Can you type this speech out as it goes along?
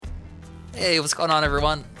Hey, what's going on,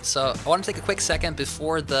 everyone? So I want to take a quick second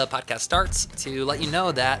before the podcast starts to let you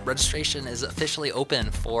know that registration is officially open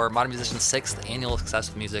for Modern Musician's 6th Annual Success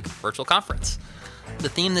of Music Virtual Conference. The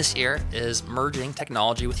theme this year is merging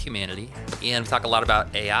technology with humanity, and we talk a lot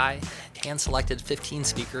about AI. Hand-selected 15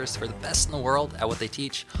 speakers who are the best in the world at what they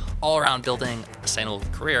teach, all around building a sustainable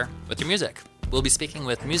career with your music. We'll be speaking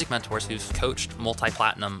with music mentors who've coached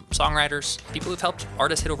multi-platinum songwriters, people who've helped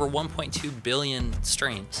artists hit over 1.2 billion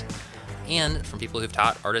streams, and from people who've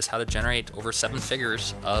taught artists how to generate over 7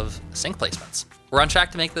 figures of sync placements. We're on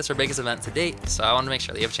track to make this our biggest event to date, so I want to make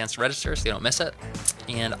sure that you have a chance to register so you don't miss it.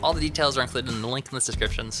 And all the details are included in the link in this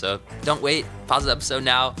description, so don't wait. Pause the episode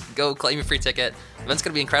now. Go claim your free ticket. The event's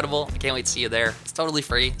going to be incredible. I can't wait to see you there. It's totally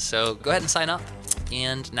free, so go ahead and sign up.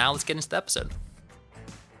 And now let's get into the episode.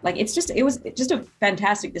 It was just a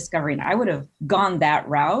fantastic discovery, and I would have gone that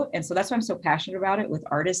route. And so that's why I'm so passionate about it with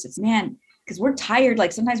artists. It's, man, because we're tired.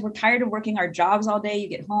 Like sometimes we're tired of working our jobs all day. You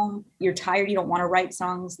get home, you're tired. You don't want to write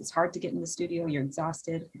songs. It's hard to get in the studio. You're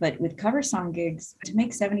exhausted. But with cover song gigs, to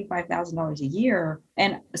make $75,000 a year,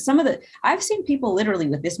 and I've seen people literally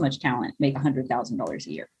with this much talent make $100,000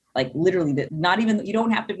 a year. Like literally, you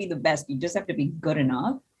don't have to be the best. You just have to be good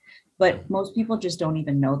enough. But most people just don't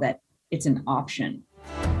even know that it's an option.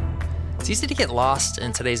 It's easy to get lost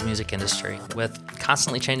in today's music industry with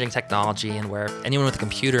constantly changing technology and where anyone with a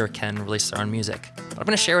computer can release their own music. But I'm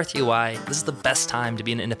going to share with you why this is the best time to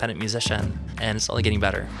be an independent musician, and it's only getting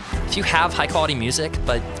better. If you have high quality music,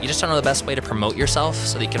 but you just don't know the best way to promote yourself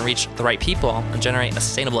so that you can reach the right people and generate a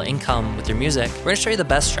sustainable income with your music, we're going to show you the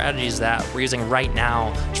best strategies that we're using right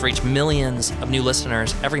now to reach millions of new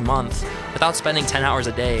listeners every month without spending 10 hours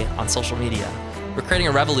a day on social media. We're creating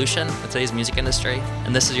a revolution in today's music industry,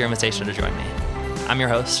 and this is your invitation to join me. I'm your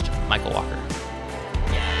host, Michael Walker.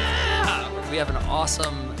 Yeah! We have an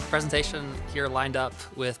awesome presentation here lined up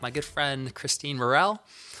with my good friend, Kristine Mirelle.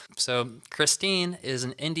 So Kristine is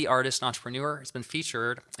an indie artist and entrepreneur. Has been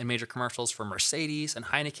featured in major commercials for Mercedes and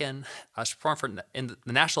Heineken. She performed in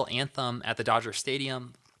the national anthem at the Dodger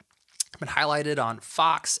Stadium. Been highlighted on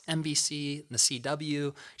Fox, NBC, the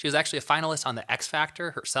CW. She was actually a finalist on the X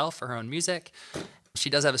Factor herself for her own music. She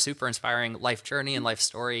does have a super inspiring life journey and life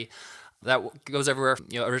story that goes everywhere.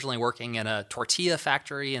 Originally working in a tortilla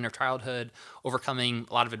factory in her childhood, overcoming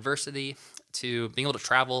a lot of adversity, to being able to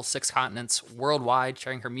travel 6 continents worldwide,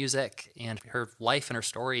 sharing her music and her life and her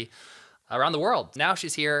story around the world. Now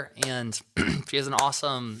she's here, and she has an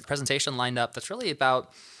awesome presentation lined up that's really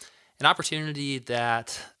about an opportunity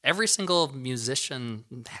that every single musician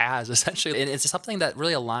has, essentially. And it's something that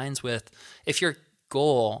really aligns with, if your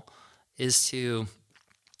goal is to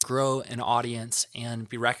grow an audience and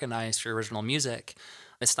be recognized for your original music,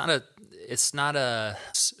 it's not a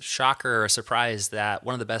shocker or a surprise that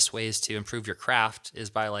one of the best ways to improve your craft is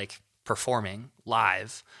by performing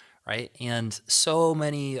live, right? And so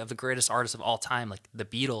many of the greatest artists of all time, like the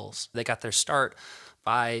Beatles, they got their start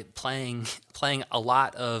by playing a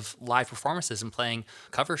lot of live performances and playing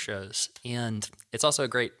cover shows. And it's also a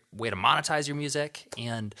great way to monetize your music.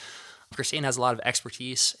 And Kristine has a lot of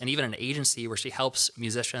expertise and even an agency where she helps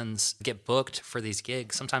musicians get booked for these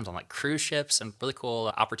gigs, sometimes on cruise ships and really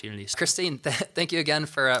cool opportunities. Kristine, thank you again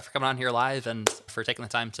for coming on here live and for taking the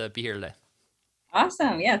time to be here today.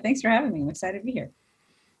 Awesome. Yeah, thanks for having me. I'm excited to be here.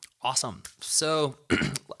 Awesome. So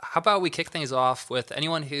how about we kick things off with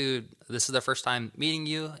anyone who this is their first time meeting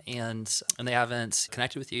you and they haven't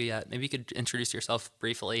connected with you yet. Maybe you could introduce yourself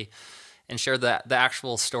briefly and share the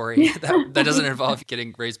actual story that doesn't involve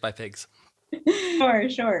getting raised by pigs.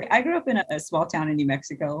 Sure. I grew up in a small town in New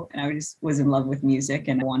Mexico, and I just was in love with music,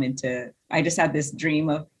 and I just had this dream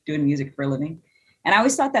of doing music for a living. And I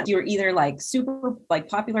always thought that you were either super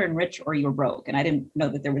popular and rich, or you were broke. And I didn't know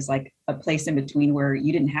that there was a place in between where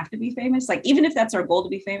you didn't have to be famous. Even if that's our goal to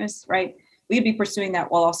be famous, right? We'd be pursuing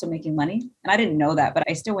that while also making money. And I didn't know that, but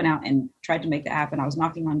I still went out and tried to make that happen. I was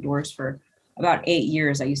knocking on doors for about 8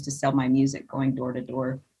 years. I used to sell my music, going door to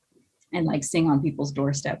door and sing on people's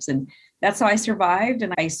doorsteps. And that's how I survived.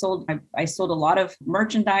 And I sold a lot of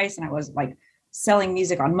merchandise, and I was selling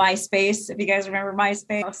music on MySpace, if you guys remember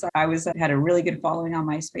MySpace. So I had a really good following on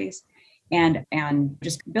MySpace, and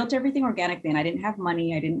just built everything organically. And I didn't have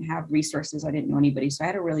money, I didn't have resources, I didn't know anybody. So I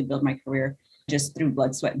had to really build my career just through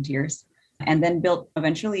blood, sweat, and tears. And then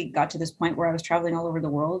eventually got to this point where I was traveling all over the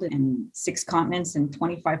world in 6 continents and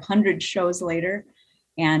 2,500 shows later,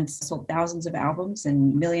 and sold thousands of albums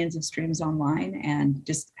and millions of streams online, and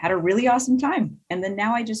just had a really awesome time. And then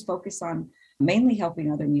now I just focus on mainly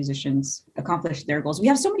helping other musicians accomplish their goals. We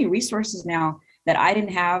have so many resources now that I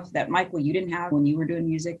didn't have, that Michael, you didn't have when you were doing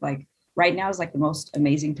music. Right now is the most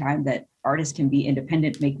amazing time that artists can be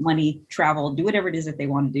independent, make money, travel, do whatever it is that they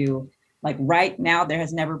want to do. Like right now, there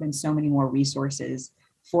has never been so many more resources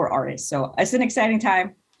for artists. So it's an exciting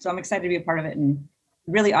time. So I'm excited to be a part of it, and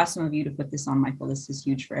really awesome of you to put this on, Michael. This is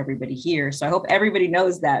huge for everybody here. So I hope everybody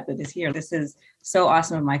knows that is here. This is so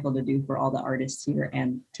awesome of Michael to do for all the artists here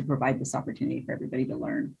and to provide this opportunity for everybody to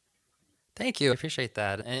learn. Thank you. I appreciate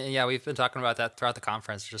that. And yeah, we've been talking about that throughout the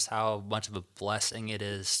conference, just how much of a blessing it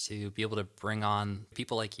is to be able to bring on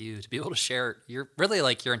people like you, to be able to share your really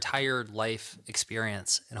like your entire life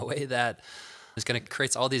experience in a way that is going to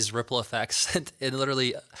create all these ripple effects. It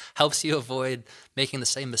literally helps you avoid making the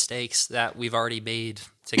same mistakes that we've already made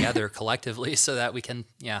together collectively, so that we can,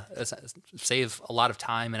 save a lot of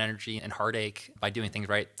time and energy and heartache by doing things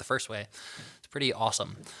right the first way. It's pretty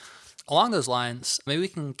awesome. Along those lines, maybe we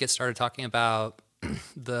can get started talking about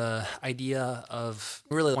the idea of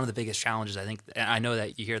really one of the biggest challenges, I think. And I know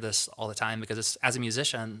that you hear this all the time, because it's, as a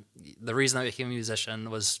musician, the reason I became a musician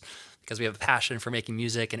was because we have a passion for making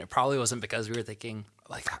music, and it probably wasn't because we were thinking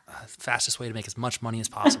like fastest way to make as much money as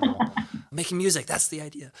possible. Making music, that's the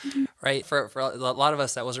idea, right? For a lot of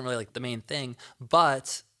us, that wasn't really like the main thing,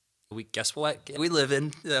 but guess what? We live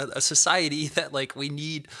in a society that like we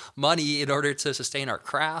need money in order to sustain our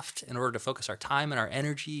craft, in order to focus our time and our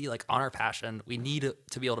energy like on our passion. We need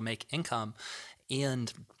to be able to make income,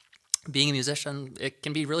 and being a musician, it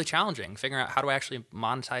can be really challenging figuring out how do I actually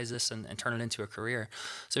monetize this and turn it into a career.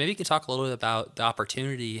 So maybe you can talk a little bit about the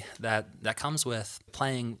opportunity that comes with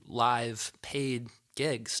playing live paid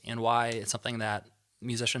gigs, and why it's something that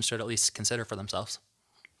musicians should at least consider for themselves.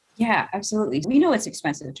 Yeah, absolutely. We know it's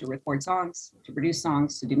expensive to record songs, to produce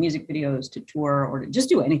songs, to do music videos, to tour, or to just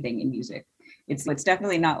do anything in music. It's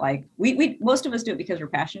definitely not like we most of us do it because we're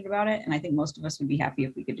passionate about it. And I think most of us would be happy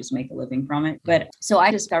if we could just make a living from it. But so I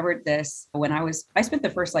discovered this when I spent the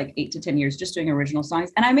first like 8 to 10 years just doing original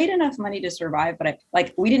songs, and I made enough money to survive, but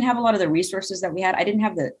we didn't have a lot of the resources that we had. I didn't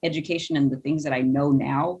have the education and the things that I know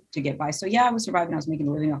now to get by. So yeah, I was surviving. I was making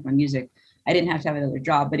a living off my music. I didn't have to have another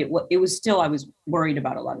job, but it was still, I was worried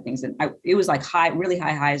about a lot of things. And it was like really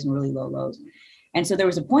high highs and really low lows. And so there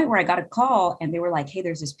was a point where I got a call and they were like, hey,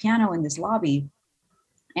 there's this piano in this lobby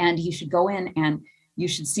and you should go in and you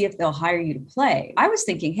should see if they'll hire you to play. I was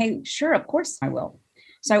thinking, hey, sure, of course I will.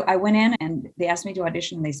 So I went in and they asked me to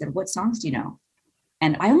audition, and they said, what songs do you know?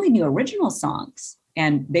 And I only knew original songs,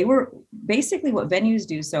 and they were basically what venues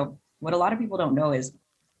do. So what a lot of people don't know is,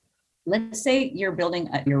 let's say you're building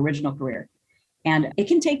your original career, and it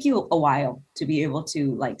can take you a while to be able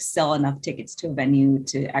to like sell enough tickets to a venue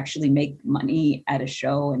to actually make money at a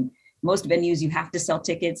show. And most venues, you have to sell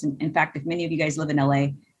tickets. And in fact, if many of you guys live in LA,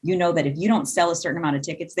 you know that if you don't sell a certain amount of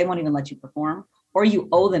tickets, they won't even let you perform, or you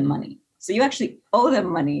owe them money. So you actually owe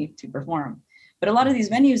them money to perform. But a lot of these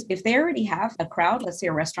venues, if they already have a crowd, let's say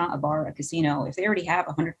a restaurant, a bar, a casino, if they already have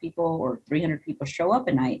 100 people or 300 people show up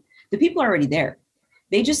a night, the people are already there.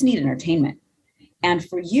 They just need entertainment. And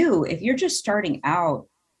for you, if you're just starting out,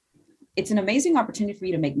 it's an amazing opportunity for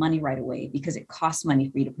you to make money right away, because it costs money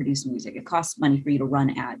for you to produce music. It costs money for you to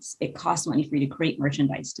run ads. It costs money for you to create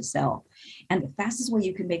merchandise to sell. And the fastest way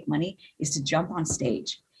you can make money is to jump on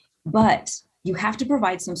stage. But you have to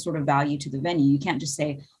provide some sort of value to the venue. You can't just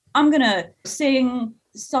say, I'm going to sing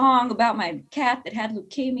a song about my cat that had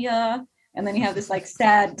leukemia. And then you have this like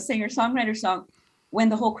sad singer-songwriter song when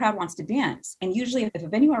the whole crowd wants to dance. And usually if a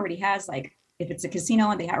venue already has like, if it's a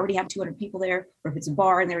casino and they already have 200 people there, or if it's a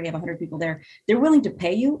bar and they already have 100 people there, they're willing to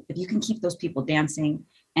pay you if you can keep those people dancing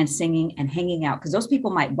and singing and hanging out, because those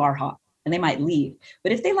people might bar hop and they might leave.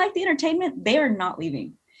 But if they like the entertainment, they are not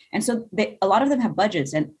leaving. And so a lot of them have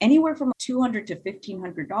budgets, and anywhere from $200 to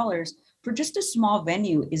 $1,500 for just a small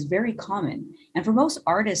venue is very common. And for most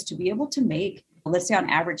artists to be able to make, let's say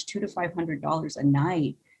on average, $200 to $500 a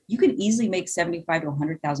night, you can easily make $75,000 to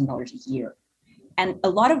 $100,000 a year. And a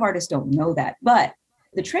lot of artists don't know that. But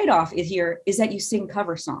the trade-off is that you sing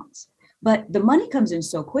cover songs. But the money comes in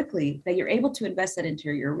so quickly that you're able to invest that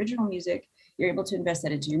into your original music. You're able to invest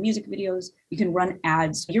that into your music videos. You can run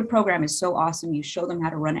ads. Your program is so awesome. You show them how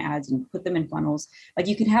to run ads and put them in funnels. Like,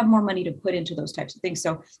 you can have more money to put into those types of things.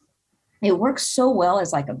 So it works so well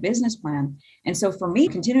as like a business plan. And so for me,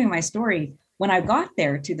 continuing my story, when I got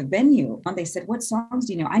there to the venue, they said, what songs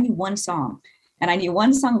do you know? I knew one song. And I knew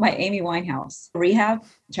one song by Amy Winehouse, Rehab,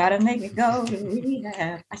 try to make it go to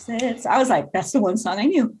rehab. So I was like, that's the one song I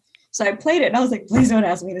knew. So I played it and I was like, please don't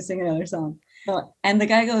ask me to sing another song. And the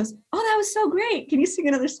guy goes, oh, that was so great. Can you sing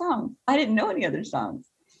another song? I didn't know any other songs.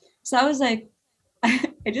 So I was like,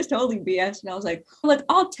 I just totally BS. And I was like, look,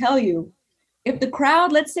 I'll tell you, if the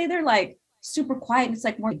crowd, let's say they're like super quiet. And it's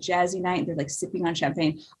like more jazzy night. They're like sipping on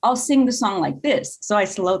champagne. I'll sing the song like this. So I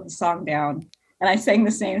slowed the song down and I sang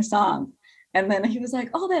the same song. And then he was like,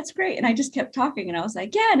 oh, that's great. And I just kept talking. And I was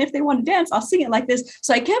like, yeah, and if they want to dance, I'll sing it like this.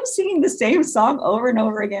 So I kept singing the same song over and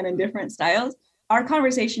over again in different styles. Our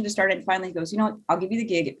conversation just started. Finally, he goes, you know what? I'll give you the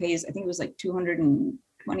gig. It pays, I think it was like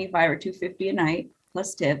 225 or 250 a night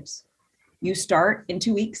plus tips. You start in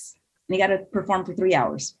 2 weeks and you got to perform for 3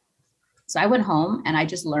 hours. So I went home and I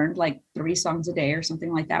just learned like 3 songs a day or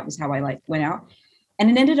something like that was how I like went out.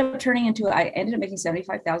 And it ended up turning into, I ended up making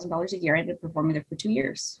 $75,000 a year. I ended up performing there for 2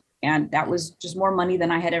 years. And that was just more money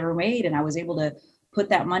than I had ever made. And I was able to put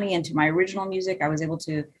that money into my original music. I was able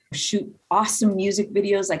to shoot awesome music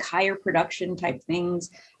videos, like higher production type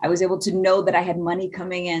things. I was able to know that I had money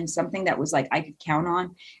coming in, something that was like I could count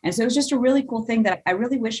on. And so it was just a really cool thing that I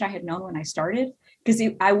really wish I had known when I started, because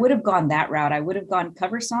I would have gone that route. I would have gone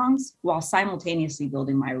cover songs while simultaneously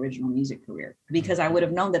building my original music career, because I would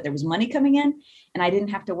have known that there was money coming in and I didn't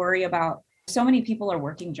have to worry about. So many people are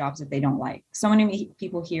working jobs that they don't like. So many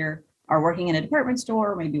people here are working in a department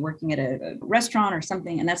store, maybe working at a restaurant or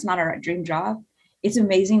something, and that's not our dream job. It's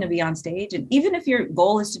amazing to be on stage. And even if your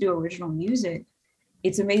goal is to do original music,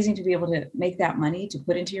 it's amazing to be able to make that money to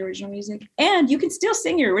put into your original music. And you can still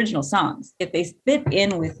sing your original songs. If they fit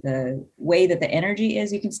in with the way that the energy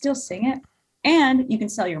is, you can still sing it. And you can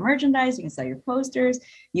sell your merchandise, you can sell your posters,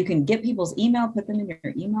 you can get people's email, put them in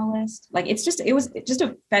your email list. Like it was just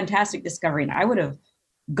a fantastic discovery. And I would have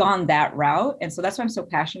gone that route. And so that's why I'm so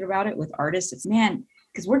passionate about it with artists. It's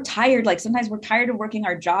because we're tired. Like sometimes we're tired of working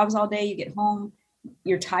our jobs all day. You get home,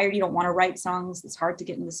 you're tired, you don't want to write songs. It's hard to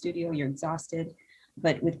get in the studio, you're exhausted.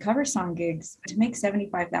 But with cover song gigs, to make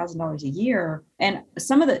 $75,000 a year, and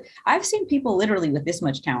I've seen people literally with this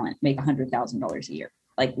much talent make $100,000 a year.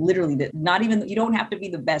 Like literally, not even, you don't have to be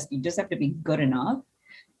the best, you just have to be good enough.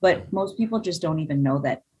 But most people just don't even know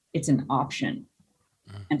that it's an option.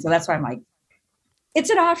 And so that's why I'm like, it's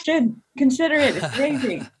an option. Consider it. It's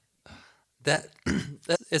amazing.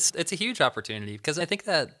 It's a huge opportunity, because I think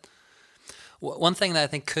that one thing that I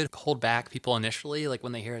think could hold back people initially, like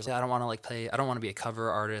when they hear, I don't want to be a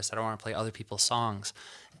cover artist, I don't want to play other people's songs.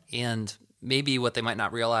 And maybe what they might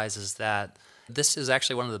not realize is that this is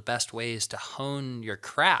actually one of the best ways to hone your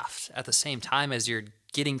craft at the same time as you're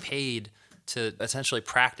getting paid to essentially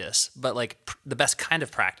practice, but like the best kind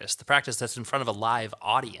of practice, the practice that's in front of a live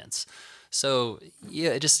audience. So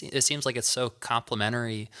yeah, it seems like it's so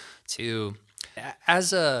complementary to,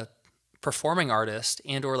 as a performing artist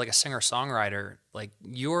and or like a singer-songwriter, like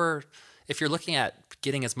if you're looking at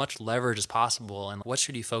getting as much leverage as possible and what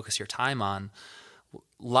should you focus your time on,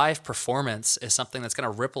 live performance is something that's going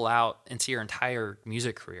to ripple out into your entire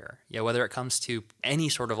music career. Yeah, whether it comes to any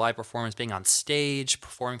sort of live performance, being on stage,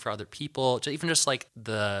 performing for other people, even just like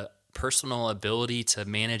the personal ability to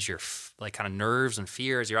manage your like kind of nerves and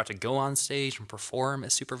fears you're about to go on stage and perform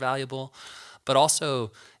is super valuable. But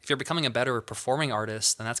also, if you're becoming a better performing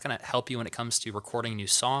artist, then that's going to help you when it comes to recording new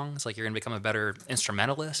songs. Like you're going to become a better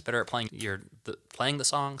instrumentalist, better at playing the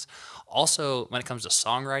songs. Also, when it comes to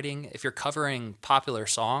songwriting, if you're covering popular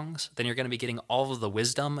songs, then you're going to be getting all of the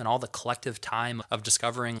wisdom and all the collective time of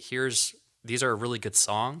discovering these are really good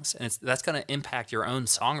songs, and that's going to impact your own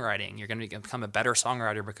songwriting. You're going to become a better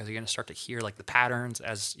songwriter because you're going to start to hear like the patterns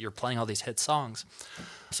as you're playing all these hit songs.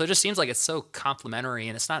 So it just seems like it's so complementary,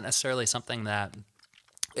 and it's not necessarily something that,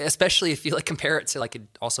 especially if you like compare it to like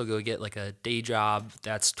also go get like a day job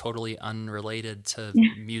that's totally unrelated to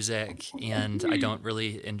music and I don't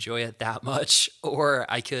really enjoy it that much, or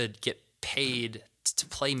I could get paid to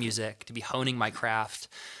play music, to be honing my craft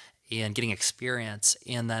and getting experience,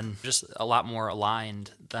 and then just a lot more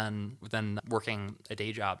aligned than working a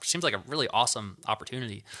day job. Seems like a really awesome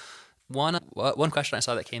opportunity. One question I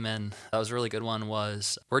saw that came in that was a really good one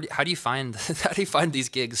was, how do you find these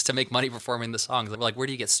gigs to make money performing the songs? Like, where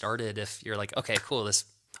do you get started if you're like, okay, cool,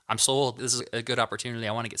 I'm sold, this is a good opportunity,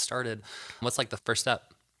 I want to get started. What's like the first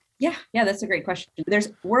step? Yeah, that's a great question. There's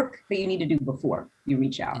work that you need to do before you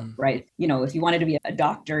reach out, right? You know, if you wanted to be a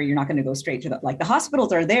doctor, you're not going to go straight to the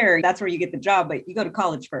hospitals are there. That's where you get the job, but you go to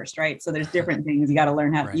college first, right? So there's different things you got to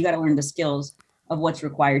learn you got to learn the skills of what's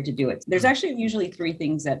required to do it. There's actually usually 3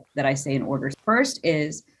 things that I say in order. First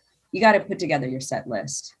is you got to put together your set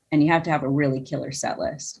list, and you have to have a really killer set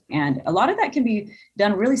list. And a lot of that can be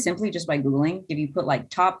done really simply just by Googling. If you put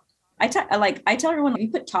like I tell everyone, if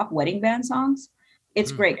you put top wedding band songs,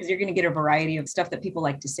 it's great because you're going to get a variety of stuff that people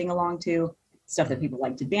like to sing along to, stuff that people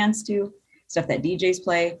like to dance to, stuff that DJs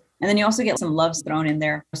play. And then you also get some loves thrown in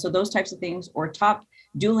there. So those types of things, or top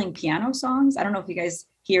dueling piano songs. I don't know if you guys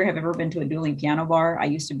here have ever been to a dueling piano bar. I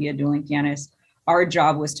used to be a dueling pianist. Our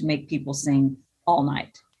job was to make people sing all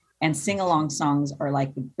night. And sing along songs are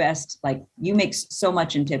like the best. Like you make so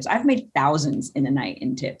much in tips. I've made thousands in a night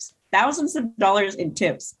in tips, thousands of dollars in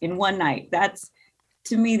tips in one night. That's,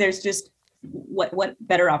 to me, there's just what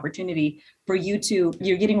better opportunity for you to,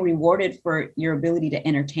 you're getting rewarded for your ability to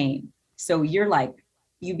entertain. So you're like,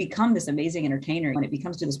 you become this amazing entertainer when it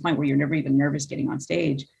becomes to this point where you're never even nervous getting on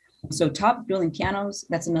stage. So top dueling pianos,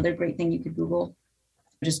 that's another great thing you could Google.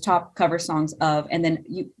 Just top cover songs of, and then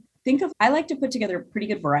you think of, I like to put together a pretty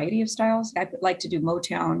good variety of styles. I like to do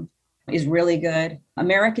Motown is really good.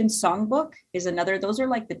 American Songbook is another, those are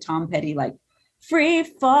like the Tom Petty, like free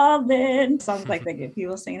falling songs like that get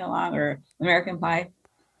people singing along, or American Pie.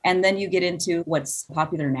 And then you get into what's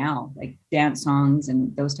popular now, like dance songs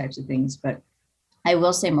and those types of things. But I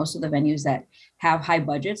will say most of the venues that have high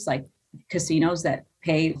budgets, like casinos that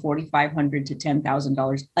pay $4,500 to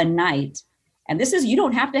 $10,000 a night. And this is, you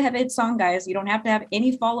don't have to have a hit song, guys. You don't have to have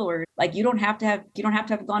any followers. Like you don't have to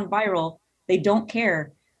have gone viral. They don't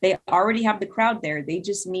care. They already have the crowd there. They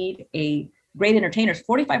just need a great entertainer.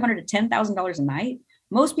 $4,500 to $10,000 a night.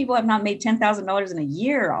 Most people have not made $10,000 in a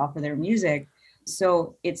year off of their music.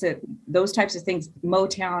 So it's those types of things.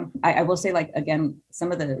 Motown, I will say, like, again,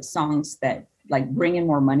 some of the songs that like bring in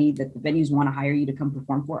more money that the venues want to hire you to come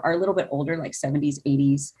perform for are a little bit older, like 70s,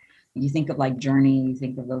 80s. You think of like Journey, you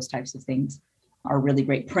think of those types of things are really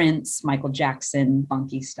great. Prince, Michael Jackson,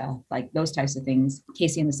 funky stuff, like those types of things.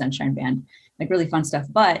 Casey and the Sunshine Band, like really fun stuff.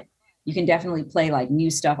 But you can definitely play like new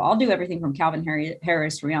stuff. I'll do everything from Calvin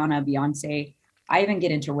Harris, Rihanna, Beyonce. I even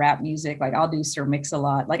get into rap music. Like I'll do Sir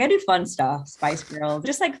Mix-a-Lot. Like I do fun stuff, Spice Girls,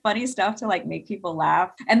 just like funny stuff to like make people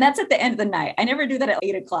laugh. And that's at the end of the night. I never do that at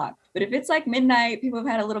 8 o'clock. But if it's like midnight, people have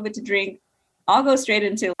had a little bit to drink, I'll go straight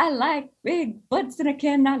into, I like big butts and I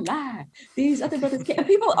cannot lie. These other brothers can't.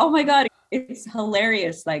 People, oh my God, it's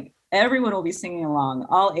hilarious. Like everyone will be singing along,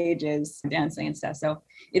 all ages, dancing and stuff. So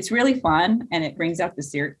it's really fun. And it brings out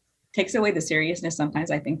takes away the seriousness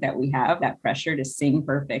sometimes I think that we have, that pressure to sing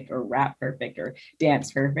perfect or rap perfect or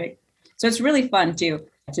dance perfect. So it's really fun to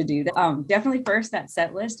do that. Definitely first, that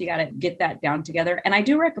set list, you got to get that down together. And I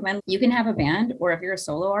do recommend you can have a band, or if you're a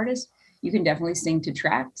solo artist, you can definitely sing to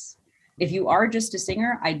tracks. If you are just a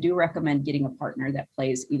singer, I do recommend getting a partner that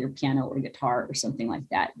plays either piano or guitar or something like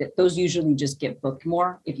that. Those usually just get booked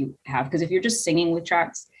more if you have, because if you're just singing with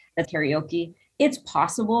tracks, that's karaoke. It's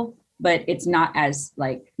possible, but it's not as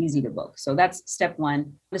like easy to book. So that's step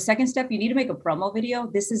one. The second step, you need to make a promo video.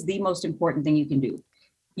 This is the most important thing you can do.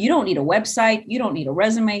 You don't need a website. You don't need a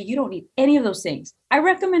resume. You don't need any of those things. I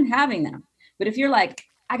recommend having them. But if you're like,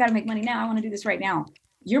 I got to make money now, I want to do this right now,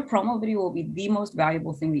 your promo video will be the most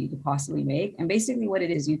valuable thing that you could possibly make. And basically what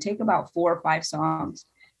it is, you take about 4 or 5 songs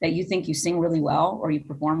that you think you sing really well or you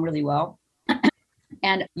perform really well,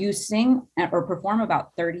 and you sing or perform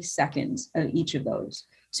about 30 seconds of each of those.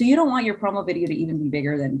 So you don't want your promo video to even be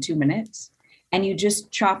bigger than 2 minutes. And you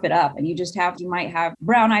just chop it up and you might have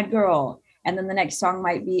Brown Eyed Girl. And then the next song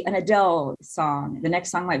might be an Adele song. The next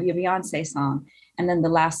song might be a Beyonce song. And then the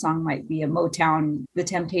last song might be a Motown, The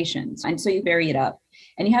Temptations. And so you vary it up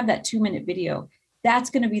and you have that 2-minute video. That's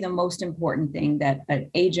going to be the most important thing that an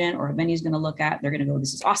agent or a venue is going to look at. They're going to go,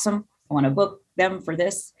 this is awesome. I want to book them for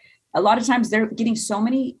this. A lot of times they're getting so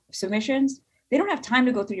many submissions. They don't have time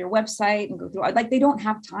to go through your website and go through, like they don't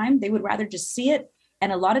have time. They would rather just see it.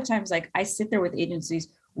 And a lot of times, like I sit there with agencies,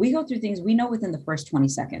 we go through things we know within the first 20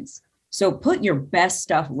 seconds. So put your best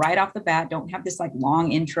stuff right off the bat. Don't have this like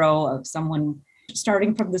long intro of someone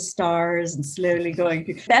starting from the stars and slowly going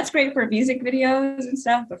through. That's great for music videos and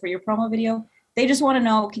stuff, but for your promo video, they just want to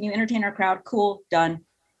know, can you entertain our crowd? Cool, done.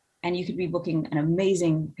 And you could be booking an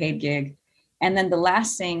amazing paid gig. And then the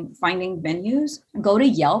last thing, finding venues, go to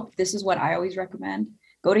Yelp. This is what I always recommend.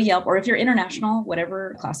 Go to Yelp, or if you're international,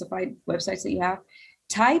 whatever classified websites that you have,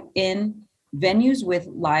 type in venues with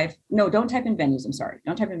live, no, don't type in venues, I'm sorry.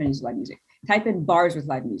 Don't type in venues with live music. Type in bars with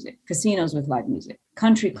live music, casinos with live music,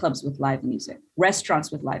 country clubs with live music,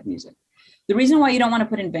 restaurants with live music. The reason why you don't want to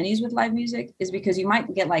put in venues with live music is because you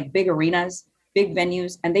might get like big arenas, big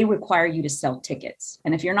venues, and they require you to sell tickets.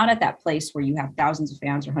 And if you're not at that place where you have thousands of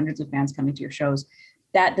fans or hundreds of fans coming to your shows,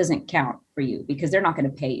 that doesn't count for you because they're not going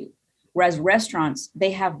to pay you. Whereas restaurants,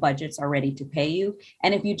 they have budgets already to pay you.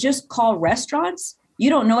 And if you just call restaurants, you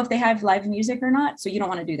don't know if they have live music or not. So you don't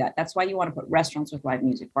want to do that. That's why you want to put restaurants with live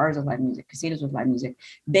music, bars with live music, casinos with live music.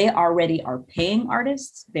 They already are paying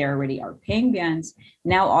artists. They already are paying bands.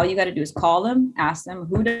 Now, all you got to do is call them, ask them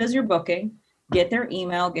who does your booking, get their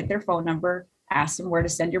email, get their phone number, ask them where to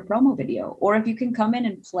send your promo video. Or if you can come in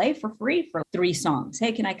and play for free for 3 songs.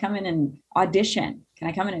 Hey, can I come in and audition? Can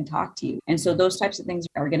I come in and talk to you? And so those types of things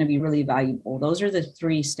are going to be really valuable. Those are the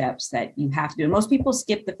 3 steps that you have to do. And most people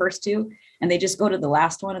skip the first 2 and they just go to the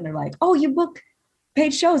last one and they're like, oh, you book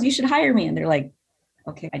paid shows, you should hire me. And they're like,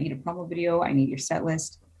 okay, I need a promo video. I need your set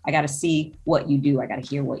list. I got to see what you do. I got to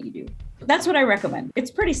hear what you do. That's what I recommend. It's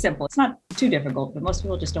pretty simple. It's not too difficult, but most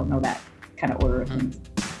people just don't know that kind of order of things.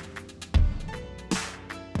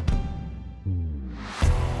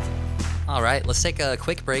 All right, let's take a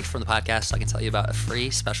quick break from the podcast so I can tell you about a free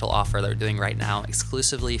special offer that we're doing right now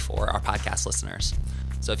exclusively for our podcast listeners.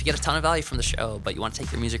 So if you get a ton of value from the show, but you want to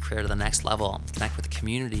take your music career to the next level, connect with a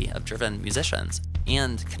community of driven musicians,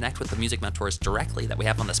 and connect with the music mentors directly that we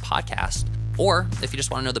have on this podcast, or if you just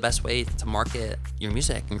want to know the best way to market your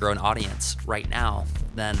music and grow an audience right now,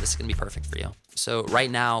 then this is going to be perfect for you. So right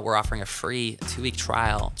now, we're offering a free 2-week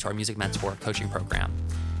trial to our Music Mentor coaching program.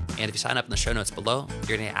 And if you sign up in the show notes below,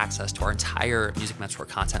 you're going to get access to our entire Music Mentor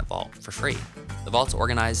content vault for free. The vault's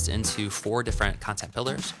organized into 4 different content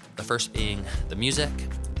pillars. The first being the music,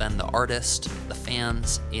 then the artist, the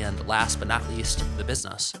fans, and last but not least, the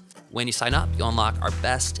business. When you sign up, you'll unlock our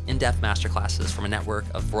best in-depth masterclasses from a network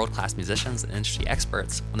of world-class musicians and industry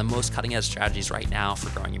experts on the most cutting-edge strategies right now for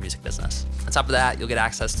growing your music business. On top of that, you'll get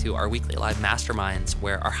access to our weekly live masterminds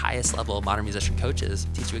where our highest level modern musician coaches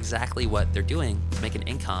teach you exactly what they're doing to make an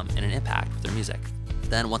income and an impact with their music.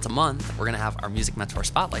 Then once a month, we're going to have our Music Mentor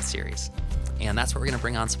Spotlight series. And that's where we're going to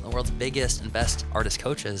bring on some of the world's biggest and best artist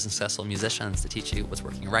coaches and successful musicians to teach you what's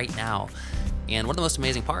working right now. And one of the most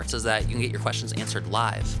amazing parts is that you can get your questions answered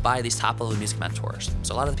live by these top-level music mentors.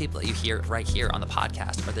 So a lot of the people that you hear right here on the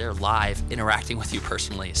podcast are there live interacting with you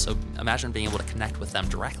personally. So imagine being able to connect with them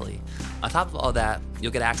directly. On top of all that,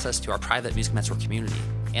 you'll get access to our private Music Mentor community.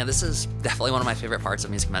 And this is definitely one of my favorite parts of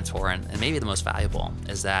Music Mentor, and maybe the most valuable,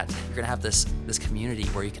 is that you're going to have this community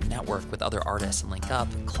where you can network with other artists and link up,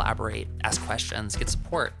 collaborate, ask questions, get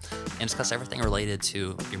support, and discuss everything related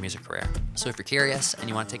to your music career. So if you're curious and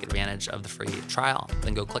you want to take advantage of the free trial,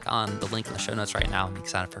 then go click on the link in the show notes right now and you can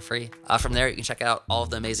sign up for free. From there, you can check out all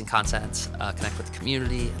of the amazing content, connect with the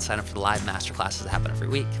community, and sign up for the live masterclasses that happen every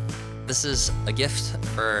week. This is a gift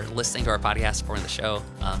for listening to our podcast, supporting the show.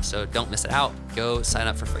 So don't miss it out. Go sign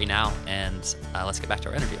up for free now, and let's get back to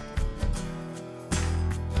our interview.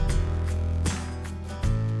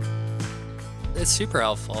 It's super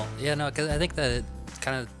helpful. Yeah, no, because I think that it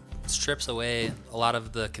kind of strips away a lot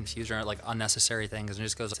of the confusion or like unnecessary things and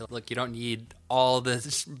just goes, look, you don't need all the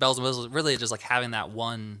bells and whistles. Really, just like having that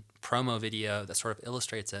one promo video that sort of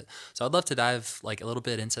illustrates it. So I'd love to dive like a little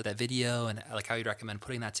bit into that video and like how you'd recommend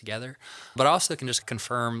putting that together. But I also can just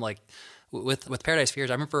confirm like with Paradise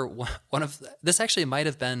Fears, I remember one of this actually might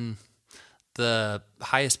have been the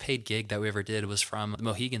highest paid gig that we ever did was from the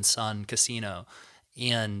Mohegan Sun Casino.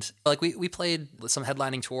 And like we played some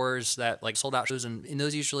headlining tours that like sold out shows and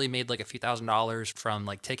those usually made like a few $1,000s from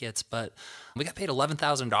like tickets, but we got paid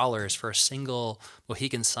 $11,000 for a single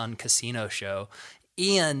Mohegan Sun Casino show.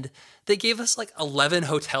 And they gave us like 11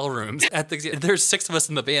 hotel rooms there's 6 of us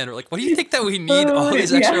in the band. We're like, what do you think that we need all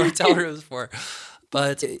these extra hotel rooms for?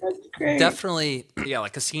 But definitely, yeah,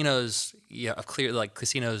 like casinos, clearly like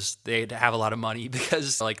casinos, they have a lot of money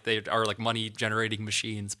because like they are like money generating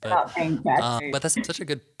machines. But that's such a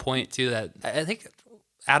good point too, that I think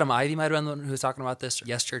Adam Ivy might have been the one who was talking about this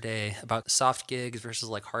yesterday about soft gigs versus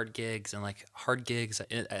like hard gigs, and like hard gigs.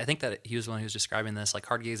 I think that he was the one who was describing this. Like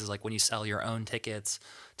hard gigs is like when you sell your own tickets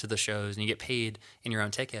to the shows and you get paid in your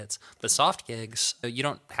own tickets. But soft gigs, you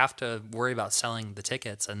don't have to worry about selling the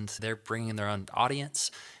tickets, and they're bringing their own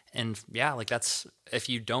audience. And yeah, like that's, if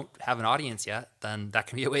you don't have an audience yet, then that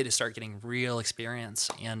can be a way to start getting real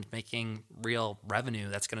experience and making real revenue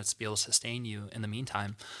that's going to be able to sustain you in the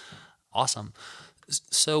meantime. Awesome.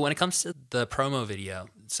 So when it comes to the promo video,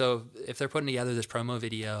 so if they're putting together this promo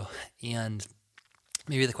video, and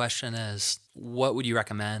maybe the question is, what would you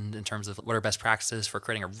recommend in terms of what are best practices for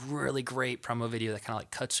creating a really great promo video that kind of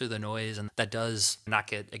like cuts through the noise and that does not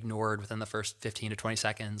get ignored within the first 15 to 20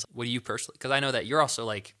 seconds? What do you personally, because I know that you're also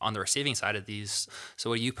like on the receiving side of these. So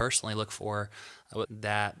what do you personally look for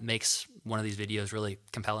that makes one of these videos really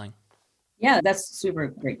compelling? Yeah, that's a super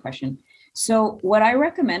great question. So what I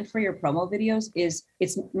recommend for your promo videos is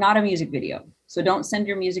it's not a music video. So don't send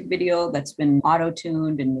your music video that's been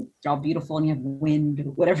auto-tuned and it's all beautiful and you have wind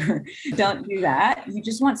or whatever. Don't do that. You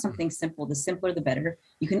just want something simple. The simpler, the better.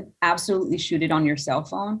 You can absolutely shoot it on your cell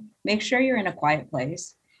phone. Make sure you're in a quiet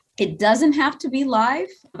place. It doesn't have to be live,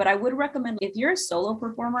 but I would recommend if you're a solo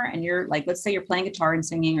performer and you're like, let's say you're playing guitar and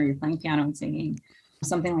singing, or you're playing piano and singing,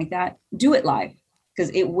 something like that, do it live.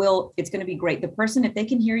 because it's going to be great. The person, if they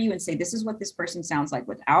can hear you and say, this is what this person sounds like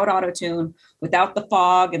without auto-tune, without the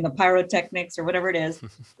fog and the pyrotechnics or whatever it is,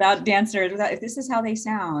 without dancers, if this is how they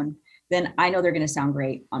sound, then I know they're going to sound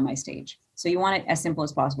great on my stage. So you want it as simple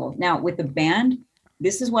as possible. Now with the band,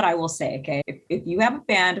 this is what I will say, okay? If you have a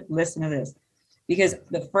band, listen to this. Because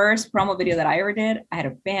the first promo video that I ever did, I had a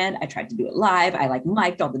band. I tried to do it live. I like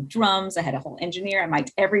mic'd all the drums. I had a whole engineer. I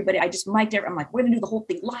mic'd everybody. I just mic'd everyone. I'm like, we're going to do the whole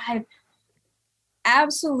thing live.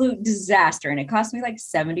 Absolute disaster. And it cost me like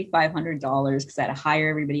 $7,500 because I had to hire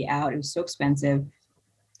everybody out. It was so expensive.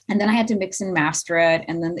 And then I had to mix and master it.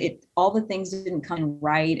 And then all the things didn't come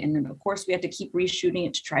right. And then of course we had to keep reshooting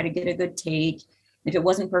it to try to get a good take. If it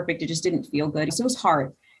wasn't perfect, it just didn't feel good. So it was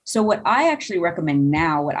hard. So what I actually recommend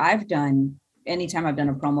now, what I've done, anytime I've done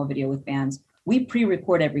a promo video with bands, we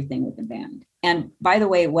pre-record everything with the band. And by the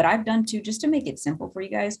way, what I've done too, just to make it simple for you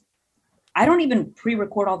guys, I don't even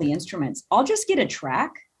pre-record all the instruments. I'll just get a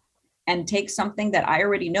track and take something that I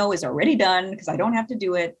already know is already done because I don't have to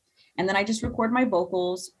do it. And then I just record my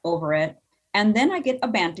vocals over it. And then I get a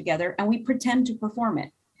band together and we pretend to perform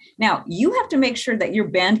it. Now, you have to make sure that your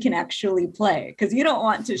band can actually play because you don't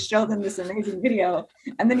want to show them this amazing video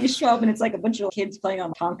and then you show up and it's like a bunch of kids playing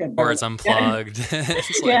on Tonka. Or it's unplugged.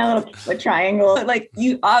 Yeah, a triangle. Like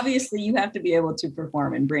you have to be able to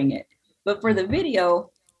perform and bring it. But for the video,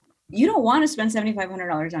 you don't want to spend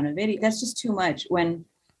 $7,500 on a video. That's just too much when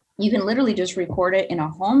you can literally just record it in a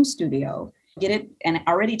home studio, get it and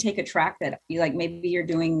already take a track that you like, maybe you're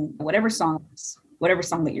doing whatever song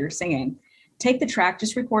that you're singing. Take the track,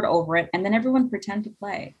 just record over it, and then everyone pretend to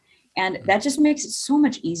play. And that just makes it so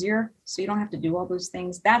much easier. So you don't have to do all those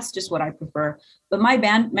things. That's just what I prefer. But my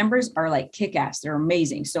band members are like kick-ass. They're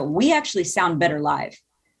amazing. So we actually sound better live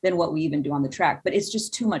than what we even do on the track. But it's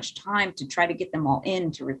just too much time to try to get them all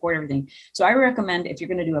in to record everything. So I recommend if you're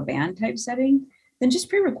going to do a band type setting, then just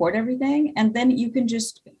pre-record everything. And then you can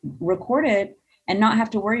just record it and not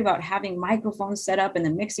have to worry about having microphones set up and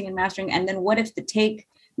then mixing and mastering. And then what if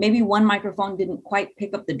maybe one microphone didn't quite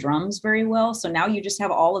pick up the drums very well. So now you just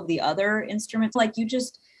have all of the other instruments.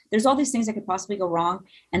 There's all these things that could possibly go wrong.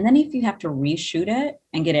 And then if you have to reshoot it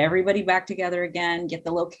and get everybody back together again, get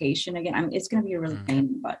the location again, it's going to be a really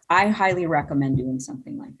pain, but I highly recommend doing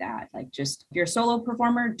something like that. Like just if you're a solo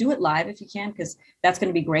performer, do it live if you can, because that's going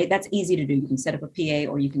to be great. That's easy to do. You can set up a PA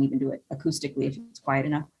or you can even do it acoustically if it's quiet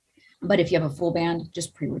enough. But if you have a full band,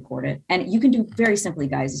 just pre-record it. And you can do very simply,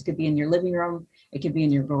 guys. This could be in your living room. It could be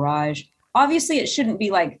in your garage. Obviously, it shouldn't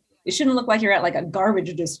look like you're at like a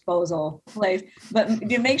garbage disposal place, but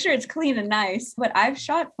to make sure it's clean and nice. But I've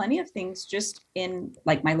shot plenty of things just in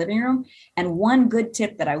like my living room. And one good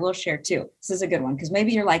tip that I will share too, this is a good one, because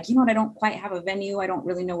maybe you're like, you know what, I don't quite have a venue. I don't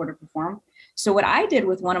really know where to perform. So what I did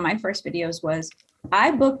with one of my first videos was I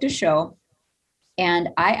booked a show and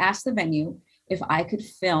I asked the venue if I could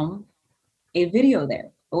film a video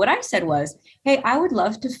there. But what I said was, hey, I would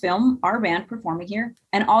love to film our band performing here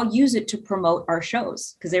and I'll use it to promote our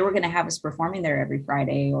shows, because they were going to have us performing there every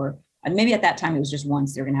Friday, or maybe at that time it was just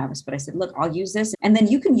once they were going to have us. But I said, look, I'll use this and then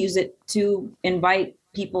you can use it to invite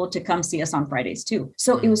people to come see us on Fridays too.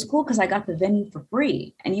 So it was cool because I got the venue for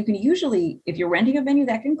free. And you can usually, if you're renting a venue,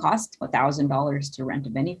 that can cost $1,000 to rent a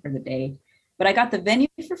venue for the day. But I got the venue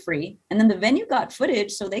for free. And then the venue got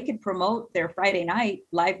footage so they could promote their Friday night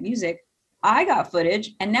live music. I got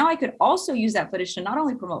footage, and now I could also use that footage to not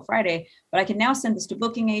only promote Friday, but I can now send this to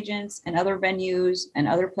booking agents and other venues and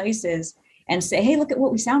other places and say, hey, look at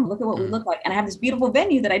what we sound, look at what we look like. And I have this beautiful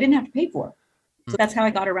venue that I didn't have to pay for. So that's how I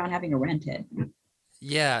got around having to rent it.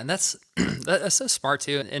 Yeah, and that's so smart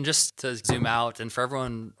too. And just to zoom out, and for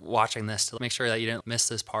everyone watching this, to make sure that you didn't miss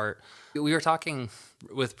this part, we were talking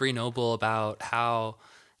with Bree Noble about how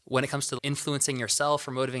when it comes to influencing yourself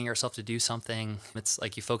or motivating yourself to do something, it's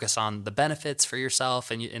like you focus on the benefits for yourself,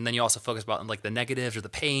 and then you also focus about like the negatives or the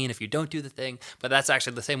pain if you don't do the thing. But that's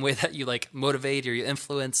actually the same way that you like motivate or you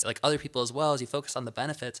influence like other people as well, as you focus on the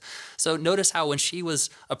benefits. So notice how when she was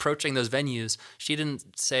approaching those venues, she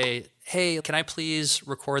didn't say, hey, can I please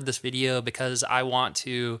record this video because I want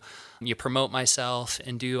to promote myself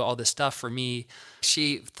and do all this stuff for me.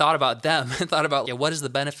 She thought about them and thought about, what is the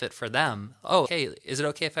benefit for them? Oh, hey, is it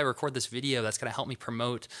okay if I record this video that's going to help me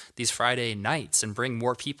promote these Friday nights and bring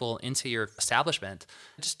more people into your establishment?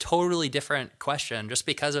 Just totally different question, just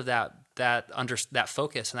because of that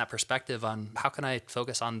focus and that perspective on how can I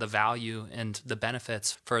focus on the value and the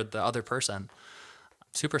benefits for the other person.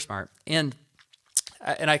 Super smart. And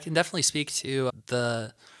I can definitely speak to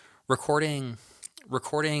the recording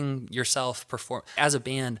yourself perform as a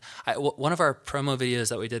band. One of our promo videos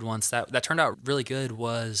that we did once that turned out really good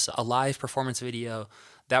was a live performance video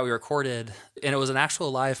that we recorded, and it was an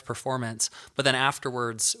actual live performance. But then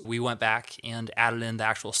afterwards, we went back and added in the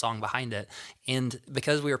actual song behind it. And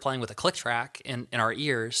because we were playing with a click track in our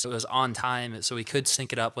ears, it was on time, so we could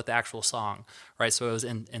sync it up with the actual song, right? So it was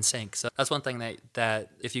in sync. So that's one thing that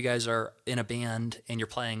if you guys are in a band and you're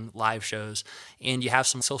playing live shows and you have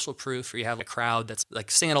some social proof, or you have a crowd that's like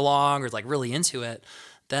singing along or like really into it,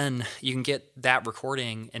 then you can get that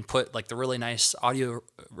recording and put like the really nice audio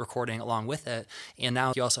recording along with it. And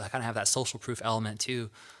now you also kind of have that social proof element too,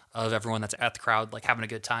 of everyone that's at the crowd, like having a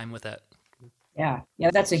good time with it. Yeah.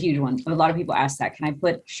 Yeah, that's a huge one. A lot of people ask that. Can I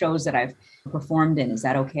put shows that I've performed in? Is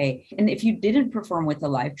that okay? And if you didn't perform with the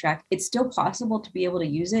live track, it's still possible to be able to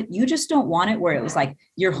use it. You just don't want it where it was like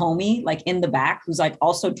your homie, like in the back, who's like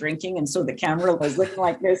also drinking. And so the camera was looking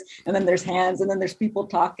like this, and then there's hands, and then there's people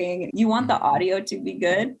talking. You want the audio to be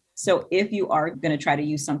good. So if you are going to try to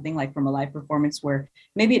use something like from a live performance where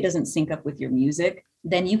maybe it doesn't sync up with your music,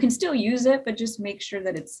 then you can still use it, but just make sure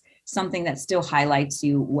that it's something that still highlights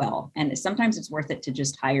you well. And sometimes it's worth it to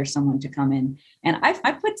just hire someone to come in. And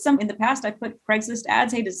I put some in the past, I put Craigslist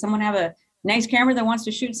ads. Hey, does someone have a nice camera that wants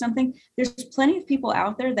to shoot something? There's plenty of people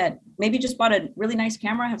out there that maybe just bought a really nice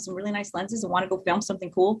camera, have some really nice lenses, and want to go film something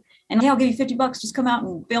cool. And hey, I'll give you $50, just come out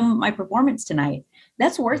and film my performance tonight.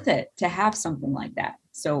 That's worth it to have something like that.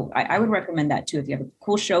 So I would recommend that too. If you have a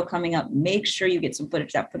cool show coming up, make sure you get some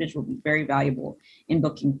footage. That footage will be very valuable in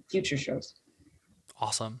booking future shows.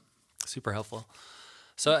 Awesome. Super helpful.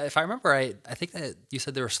 So if I remember right, I think that you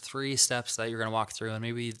said there was 3 steps that you're going to walk through, and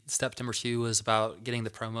maybe step number 2 was about getting the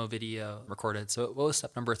promo video recorded. So what was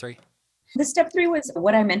step number 3? The step 3 was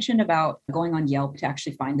what I mentioned about going on Yelp to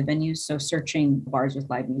actually find the venues. So searching bars with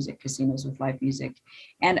live music, casinos with live music.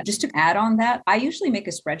 And just to add on that, I usually make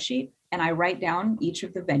a spreadsheet and I write down each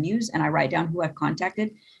of the venues and I write down who I've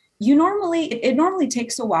contacted. It normally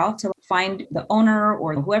takes a while to find the owner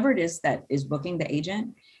or whoever it is that is booking the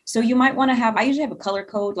agent. So you might want to I usually have a color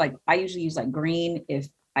code. Like I usually use like green if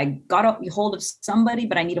I got a hold of somebody,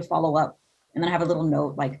 but I need to follow up. And then I have a little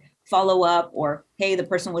note like, follow up, or hey, the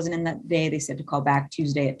person wasn't in that day, they said to call back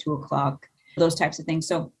Tuesday at 2:00, those types of things.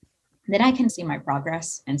 So then I can see my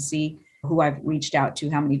progress and see who I've reached out to,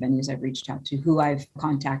 how many venues I've reached out to, who I've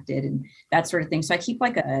contacted, and that sort of thing. So I keep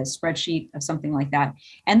like a spreadsheet of something like that.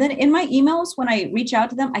 And then in my emails, when I reach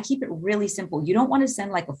out to them, I keep it really simple. You don't want to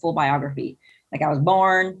send like a full biography. Like I was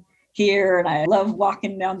born here and I love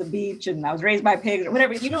walking down the beach and I was raised by pigs or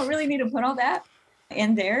whatever. You don't really need to put all that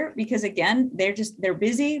in there because again, they're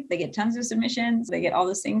busy. They get tons of submissions. They get all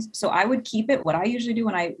those things. So I would keep it. What I usually do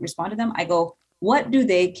when I respond to them, I go, what do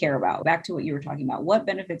they care about? Back to what you were talking about, what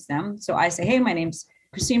benefits them. So I say, hey, my name's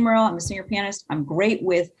Kristine Mirelle. I'm a singer pianist. I'm great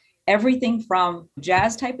with everything from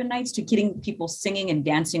jazz type of nights to getting people singing and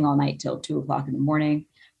dancing all night till 2:00 in the morning.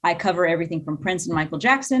 I cover everything from Prince and Michael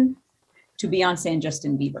Jackson to Beyonce and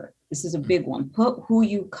Justin Bieber. This is a big one. Put who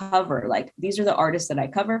you cover. Like these are the artists that I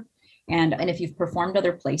cover. And if you've performed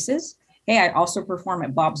other places, hey, I also perform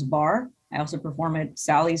at Bob's Bar. I also perform at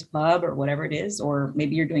Sally's Pub or whatever it is, or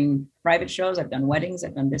maybe you're doing private shows. I've done weddings,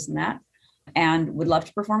 I've done this and that, and would love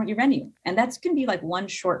to perform at your venue. And that can be like one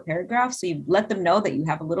short paragraph. So you let them know that you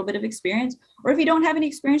have a little bit of experience, or if you don't have any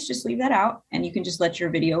experience, just leave that out and you can just let your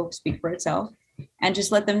video speak for itself and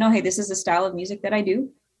just let them know, hey, this is the style of music that I do.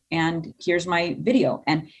 And here's my video,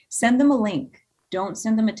 and send them a link. Don't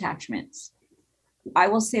send them attachments. I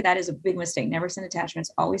will say that is a big mistake. Never send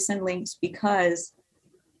attachments, always send links, because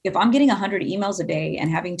if I'm getting 100 emails a day and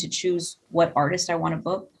having to choose what artist I want to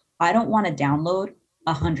book, I don't want to download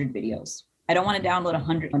 100 videos. I don't want to download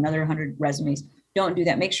another 100 resumes. Don't do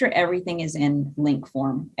that. Make sure everything is in link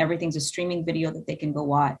form. Everything's a streaming video that they can go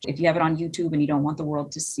watch. If you have it on YouTube and you don't want the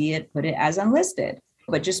world to see it, put it as unlisted.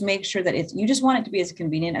 But just make sure that you just want it to be as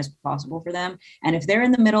convenient as possible for them. And if they're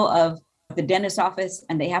in the middle of the dentist's office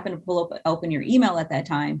and they happen to open your email at that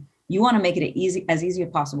time, you want to make it as easy as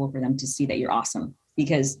possible for them to see that you're awesome,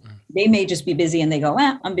 because they may just be busy and they go,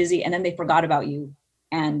 I'm busy. And then they forgot about you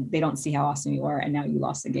and they don't see how awesome you are. And now you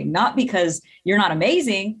lost the gig, not because you're not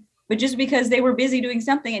amazing, but just because they were busy doing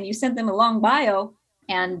something and you sent them a long bio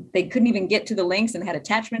and they couldn't even get to the links and had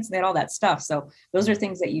attachments and they had all that stuff. So those are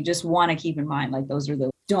things that you just want to keep in mind. Like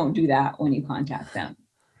don't do that when you contact them.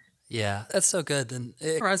 Yeah, that's so good. And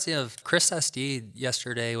it reminds me of Chris SD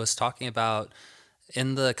yesterday was talking about,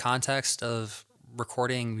 in the context of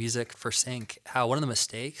recording music for sync, how one of the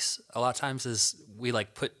mistakes a lot of times is we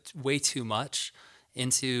like put way too much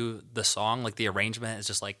into the song. Like the arrangement is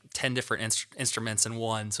just like 10 different instruments in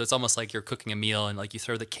one. So it's almost like you're cooking a meal and like you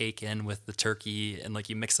throw the cake in with the turkey and like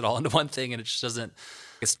you mix it all into one thing and it just doesn't,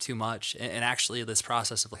 it's too much. And actually this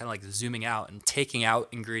process of kind of like zooming out and taking out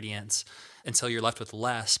ingredients until you're left with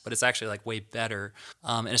less, but it's actually like way better.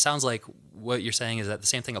 And it sounds like what you're saying is that the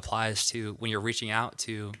same thing applies to when you're reaching out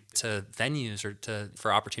to venues or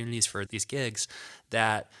for opportunities for these gigs,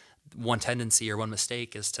 that one tendency or one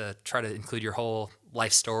mistake is to try to include your whole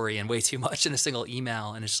life story and way too much in a single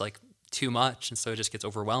email. And it's like too much. And so it just gets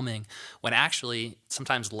overwhelming when actually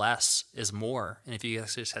sometimes less is more. And if you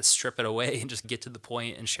just strip it away and just get to the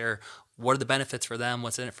point and share what are the benefits for them,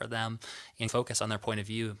 what's in it for them, and focus on their point of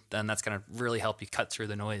view, then that's going to really help you cut through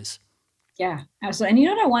the noise. Yeah, absolutely. And you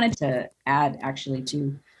know what I wanted to add actually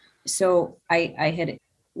too? So I had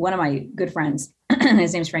one of my good friends,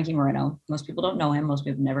 his name's Frankie Moreno. Most people don't know him. Most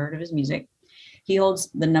people have never heard of his music. He holds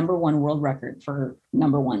the #1 world record for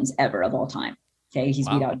number ones ever of all time. Okay. He's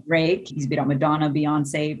beat out Drake. He's beat out Madonna,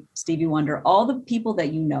 Beyonce, Stevie Wonder, all the people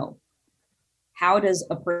that you know. How does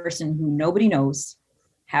a person who nobody knows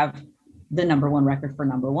have the #1 record for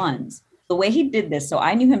number ones? The way he did this. So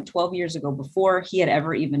I knew him 12 years ago before he had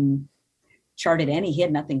ever even charted any. He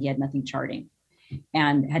had nothing charting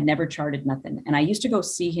and had never charted nothing. And I used to go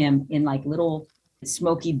see him in like little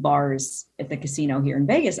smoky bars at the casino here in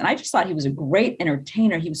Vegas. And I just thought he was a great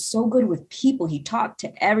entertainer. He was so good with people. He talked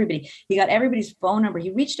to everybody. He got everybody's phone number.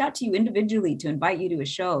 He reached out to you individually to invite you to his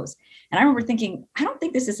shows. And I remember thinking, I don't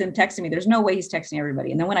think this is him texting me. There's no way he's texting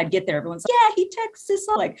everybody. And then when I'd get there, everyone's like, yeah, he texts us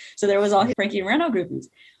all. Like, so there was all his Frankie Moreno groupies.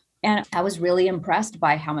 And I was really impressed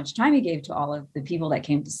by how much time he gave to all of the people that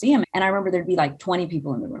came to see him. And I remember there'd be like 20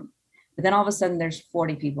 people in the room. But then all of a sudden there's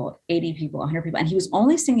 40 people, 80 people, 100 people. And he was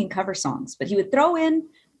only singing cover songs, but he would throw in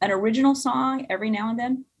an original song every now and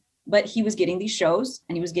then. But he was getting these shows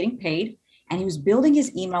and he was getting paid and he was building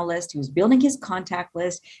his email list. He was building his contact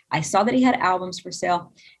list. I saw that he had albums for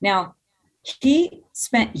sale. Now, he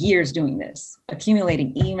spent years doing this,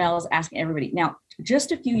 accumulating emails, asking everybody. Now,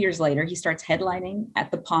 just a few years later, he starts headlining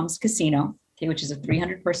at the Palms Casino, okay, which is a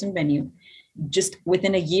 300-person venue. Just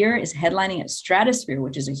within a year is headlining at Stratosphere,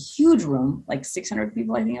 which is a huge room, like 600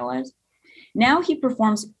 people, I think it was. Now he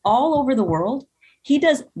performs all over the world. He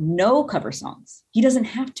does no cover songs. He doesn't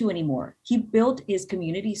have to anymore. He built his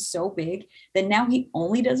community so big that now he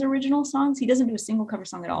only does original songs. He doesn't do a single cover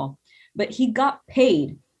song at all, but he got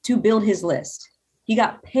paid to build his list. He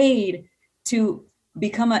got paid to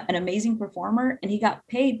become an amazing performer. And he got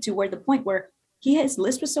paid to the point where his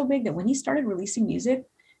list was so big that when he started releasing music,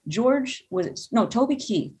 Toby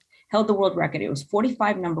Keith held the world record. It was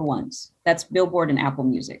 45 #1s. That's Billboard and Apple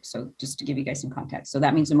Music. So just to give you guys some context. So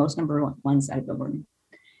that means the most #1s out of Billboard and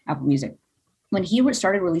Apple Music. When he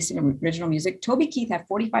started releasing original music, Toby Keith had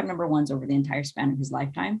 45 #1s over the entire span of his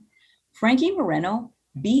lifetime. Frankie Moreno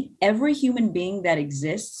beat every human being that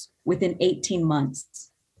exists within 18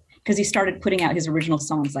 months because he started putting out his original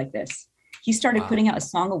songs like this. He started putting out a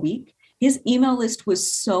song a week. His email list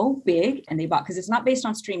was so big, and they bought, because it's not based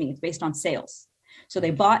on streaming, it's based on sales. So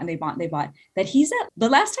they bought and they bought and they bought. That the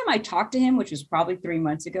last time I talked to him, which was probably 3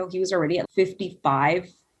 months ago, he was already at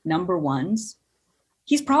 55 #1s.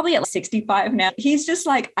 He's probably at 65 now. He's just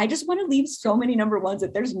like, I just want to leave so many #1s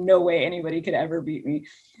that there's no way anybody could ever beat me.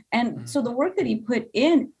 And so the work that he put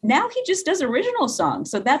in, now he just does original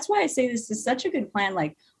songs. So that's why I say this is such a good plan.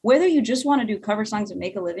 Like whether you just want to do cover songs and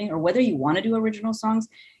make a living or whether you want to do original songs,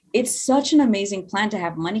 it's such an amazing plan to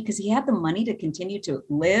have money because he had the money to continue to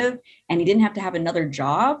live and he didn't have to have another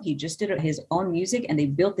job. He just did his own music and they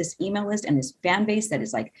built this email list and this fan base that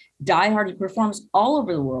is like diehard. He performs all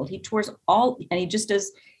over the world. He tours and he just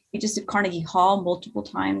did Carnegie Hall multiple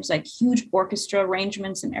times, like huge orchestra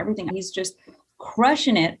arrangements and everything. He's just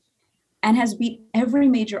crushing it and has beat every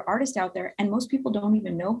major artist out there. And most people don't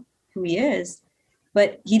even know who he is.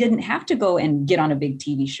 But he didn't have to go and get on a big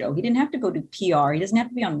TV show. He didn't have to go do PR. He doesn't have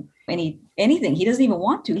to be on anything. He doesn't even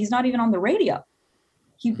want to. He's not even on the radio.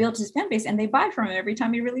 He built his fan base and they buy from him every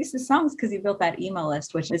time he releases songs because he built that email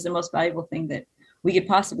list, which is the most valuable thing that we could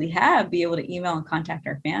possibly be able to email and contact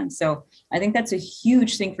our fans. So I think that's a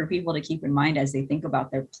huge thing for people to keep in mind as they think about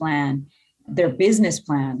their plan, their business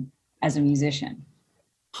plan as a musician.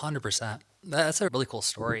 100%. That's a really cool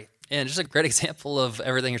story. And just a great example of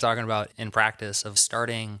everything you're talking about in practice of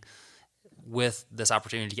starting with this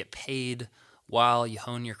opportunity to get paid while you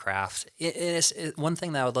hone your craft. It's one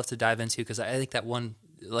thing that I would love to dive into because I think that one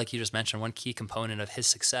like you just mentioned, one key component of his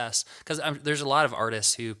success, because there's a lot of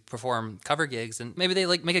artists who perform cover gigs and maybe they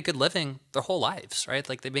like make a good living their whole lives, right?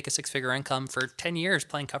 Like they make a 6-figure income for 10 years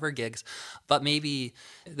playing cover gigs, but maybe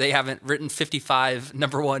they haven't written 55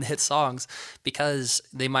 number one hit songs because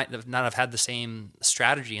they might have not have had the same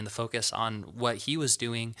strategy and the focus on what he was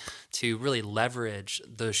doing to really leverage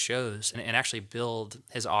those shows and actually build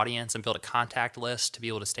his audience and build a contact list to be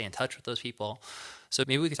able to stay in touch with those people. So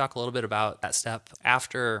maybe we could talk a little bit about that step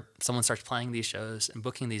after someone starts playing these shows and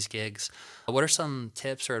booking these gigs. What are some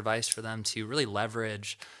tips or advice for them to really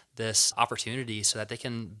leverage this opportunity so that they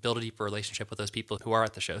can build a deeper relationship with those people who are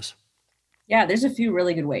at the shows? Yeah, there's a few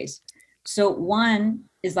really good ways. So one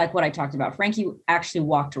is like what I talked about. Frankie actually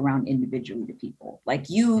walked around individually to people. Like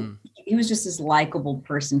he was just this likable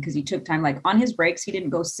person because he took time, like on his breaks, he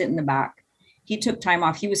didn't go sit in the back. He took time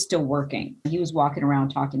off. He was still working. He was walking around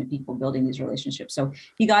talking to people, building these relationships. So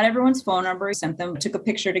he got everyone's phone number, sent them, took a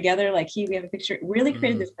picture together. Like we have a picture, really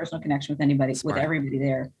created this personal connection with anybody, Smart. with everybody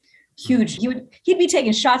there. Huge. He'd be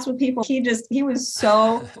taking shots with people. He was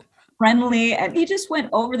so friendly and he just went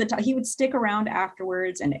over the top. He would stick around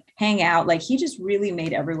afterwards and hang out. Like he just really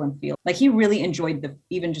made everyone feel like he really enjoyed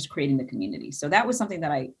even just creating the community. So that was something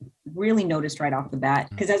that I really noticed right off the bat.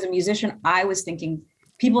 Because as a musician, I was thinking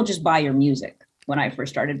people just buy your music when I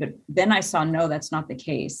first started, but then I saw, no, that's not the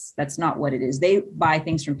case. That's not what it is. They buy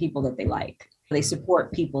things from people that they like. They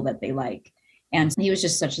support people that they like. And he was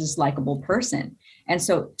just such this likable person. And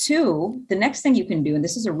so two, the next thing you can do, and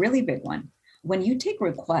this is a really big one, when you take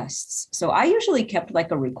requests. So I usually kept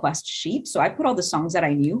like a request sheet. So I put all the songs that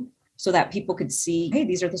I knew so that people could see, hey,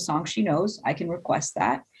 these are the songs she knows. I can request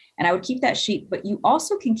that. And I would keep that sheet, but you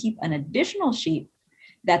also can keep an additional sheet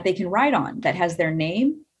that they can write on that has their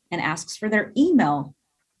name and asks for their email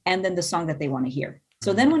and then the song that they want to hear.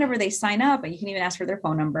 So then whenever they sign up, and you can even ask for their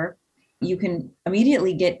phone number, you can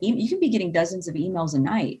immediately you can be getting dozens of emails a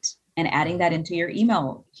night and adding that into your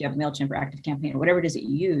email. If you have MailChimp or ActiveCampaign or whatever it is that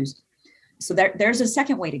you use. So there's a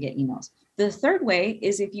second way to get emails. The third way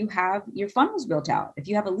is if you have your funnels built out. If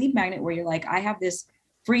you have a lead magnet where you're like, I have this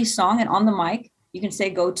free song and on the mic, you can say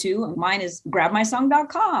go to, mine is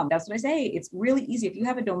grabmysong.com. That's what I say. It's really easy. If you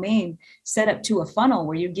have a domain set up to a funnel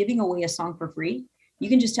where you're giving away a song for free, you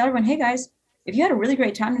can just tell everyone, hey guys, if you had a really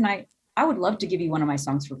great time tonight, I would love to give you one of my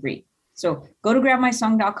songs for free. So go to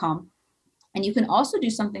grabmysong.com. And you can also do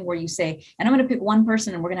something where you say, and I'm going to pick one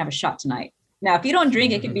person and we're going to have a shot tonight. Now, if you don't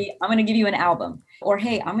drink, it could be, I'm going to give you an album, or,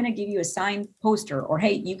 hey, I'm going to give you a signed poster, or,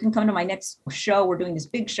 hey, you can come to my next show. We're doing this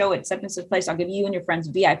big show at such and such place. I'll give you and your friends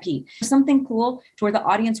VIP, something cool to where the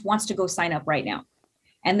audience wants to go sign up right now.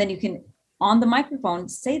 And then you can, on the microphone,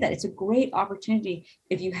 say that. It's a great opportunity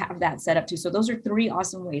if you have that set up too. So those are three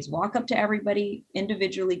awesome ways. Walk up to everybody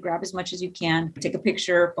individually, grab as much as you can, take a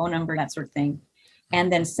picture, phone number, that sort of thing. And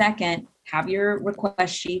then second, have your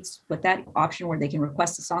request sheets, put that option where they can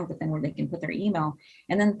request a song, but then where they can put their email.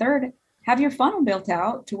 And then third, have your funnel built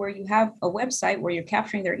out to where you have a website where you're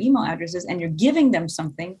capturing their email addresses and you're giving them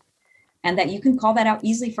something, and that you can call that out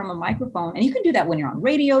easily from a microphone. And you can do that when you're on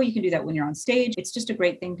radio. You can do that when you're on stage. It's just a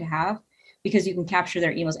great thing to have because you can capture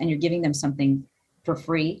their emails and you're giving them something for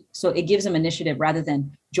free. So it gives them initiative rather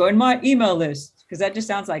than join my email list, because that just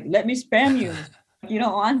sounds like, let me spam you. You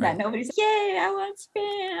don't want that. Right. Nobody's, yay, I want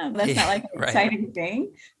spam. That's not like an Right. exciting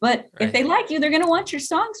thing. But if they like you, they're going to want your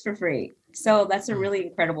songs for free. So that's a really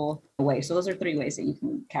incredible way. So those are three ways that you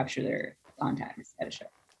can capture their contacts at a show.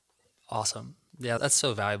 Awesome. Yeah, that's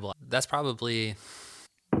so valuable. That's probably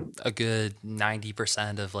a good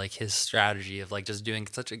 90% of like his strategy of like just doing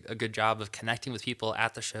such a good job of connecting with people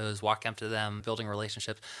at the shows, walking up to them, building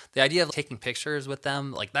relationships. The idea of taking pictures with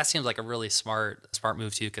them, like that seems like a really smart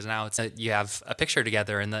move too, because now it's you have a picture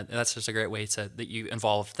together, and that's just a great way that you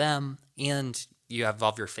involve them and you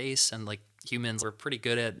involve your face. And like humans are pretty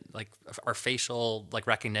good at like our facial like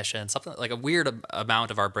recognition. Something like a weird amount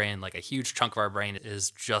of our brain, like a huge chunk of our brain, is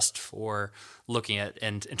just for looking at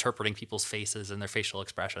and interpreting people's faces and their facial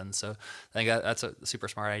expressions. So I think that's a super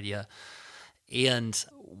smart idea. And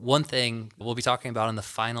one thing we'll be talking about on the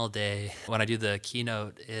final day when I do the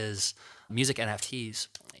keynote is music NFTs.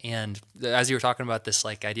 And as you were talking about this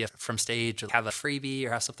like idea from stage, have a freebie or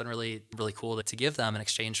have something really, really cool to give them in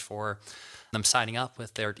exchange for them signing up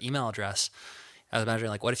with their email address. I was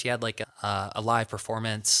imagining like, what if you had like a live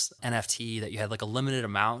performance NFT that you had like a limited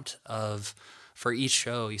amount of for each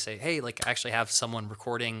show, you say, hey, like I actually have someone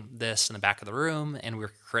recording this in the back of the room, and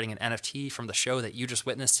we're creating an NFT from the show that you just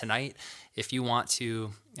witnessed tonight. If you want to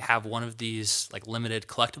have one of these like limited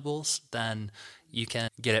collectibles, then you can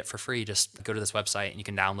get it for free. Just go to this website and you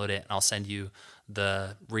can download it, and I'll send you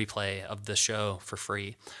the replay of the show for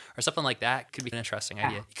free, or something like that. Could be an interesting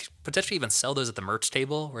idea. You could potentially even sell those at the merch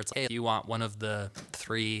table, where it's like, hey, you want one of the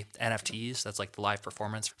 3 NFTs that's like the live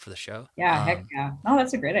performance for the show. Yeah, heck yeah. Oh,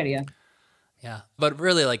 that's a great idea. Yeah. But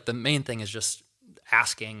really, like the main thing is just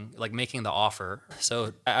asking, like making the offer.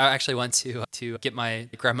 So I actually went to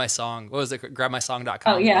grab my song. What was it?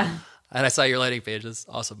 Grabmysong.com. Oh, yeah. And I saw your landing page. It's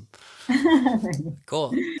awesome.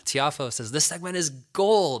 Cool. Tiafo says, this segment is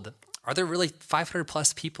gold. Are there really 500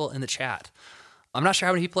 plus people in the chat? I'm not sure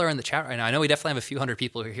how many people are in the chat right now. I know we definitely have a few hundred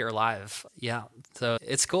people who are here live. Yeah. So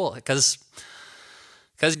it's cool because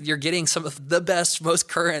you're getting some of the best, most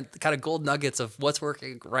current kind of gold nuggets of what's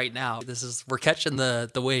working right now. We're catching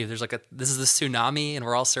the wave. This is the tsunami, and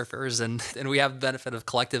we're all surfers, and we have the benefit of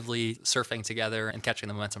collectively surfing together and catching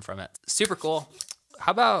the momentum from it. Super cool.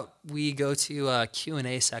 How about we go to a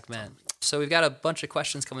Q&A segment? So we've got a bunch of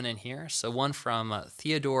questions coming in here. So one from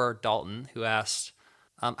Theodore Dalton, who asked,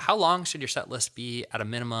 how long should your set list be at a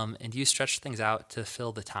minimum, and do you stretch things out to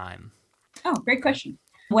fill the time? Oh, great question.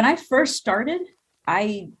 When I first started,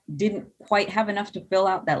 I didn't quite have enough to fill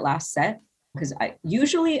out that last set, because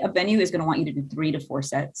usually a venue is going to want you to do 3 to 4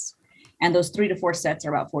 sets. And those 3 to 4 sets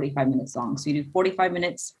are about 45 minutes long. So you do 45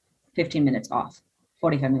 minutes, 15 minutes off,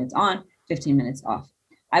 45 minutes on, 15 minutes off.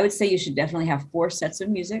 I would say you should definitely have 4 sets of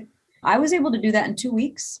music. I was able to do that in 2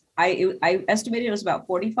 weeks. I estimated it was about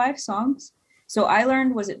 45 songs. So I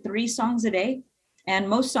learned, 3 songs a day? And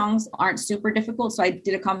most songs aren't super difficult. So I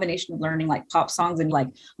did a combination of learning like pop songs, and like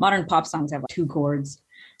modern pop songs have like 2 chords.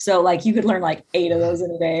 So like you could learn like 8 of those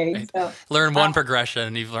in a day. Right. So learn one progression,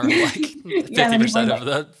 and you've learned like 50% of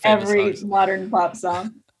the every songs. Modern pop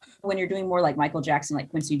song. When you're doing more like Michael Jackson, like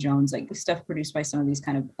Quincy Jones, like stuff produced by some of these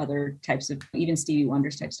kind of other types of, even Stevie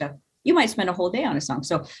Wonder's type stuff, you might spend a whole day on a song.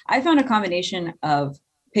 So I found a combination of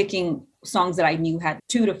picking songs that I knew had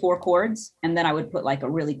 2 to 4 chords, and then I would put like a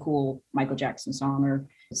really cool Michael Jackson song or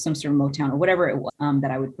some sort of Motown or whatever it was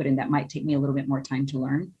that I would put in that might take me a little bit more time to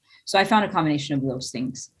learn. So I found a combination of those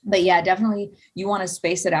things. But yeah, definitely you want to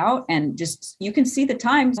space it out, and just, you can see the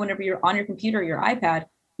times whenever you're on your computer or your iPad,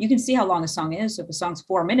 you can see how long a song is. So if a song's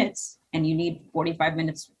 4 minutes and you need 45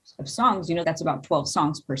 minutes of songs, that's about 12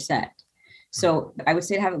 songs per set. So I would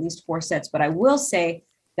say to have at least 4 sets, but I will say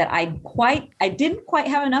that I didn't quite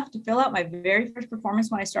have enough to fill out my very first performance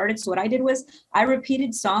when I started. So what I did was I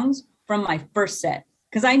repeated songs from my first set,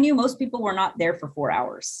 because I knew most people were not there for 4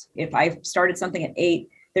 hours. If I started something at 8,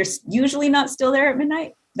 they're usually not still there at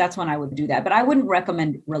midnight. That's when I would do that. But I wouldn't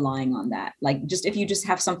recommend relying on that. Like, just if you just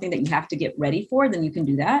have something that you have to get ready for, then you can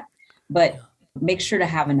do that. But make sure to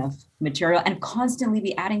have enough material and constantly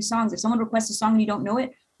be adding songs. If someone requests a song and you don't know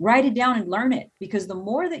it, write it down and learn it, because the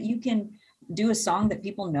more that you can do a song that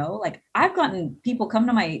people know, like I've gotten people come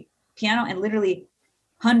to my piano and literally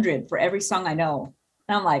 100 for every song I know.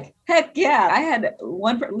 And I'm like, heck yeah. I had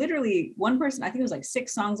one person, I think it was like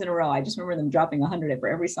 6 songs in a row. I just remember them dropping 100 for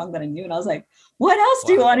every song that I knew. And I was like, what else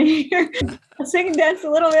do you want to hear? Sing and dance a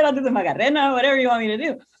little bit. I'll do the Macarena, whatever you want me to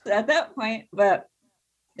do at that point. But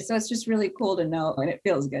so it's just really cool to know. And it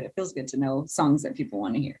feels good. It feels good to know songs that people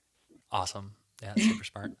want to hear. Awesome. Yeah, super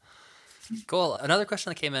smart. Cool. Another question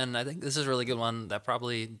that came in, I think this is a really good one that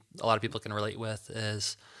probably a lot of people can relate with,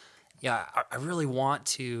 is, I really want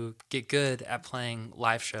to get good at playing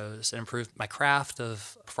live shows and improve my craft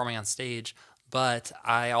of performing on stage, but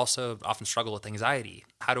I also often struggle with anxiety.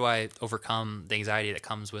 How do I overcome the anxiety that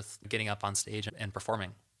comes with getting up on stage and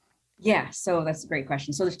performing? Yeah, so that's a great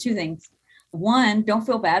question. So there's 2 things. One, don't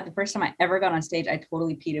feel bad. The first time I ever got on stage, I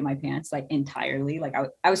totally peed in my pants, like entirely. Like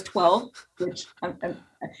I was 12, which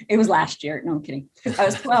it was last year. No, I'm kidding. I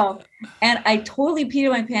was 12 and I totally peed in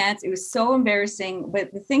my pants. It was so embarrassing.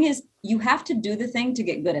 But the thing is, you have to do the thing to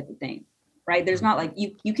get good at the thing, right? There's not like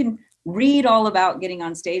you can read all about getting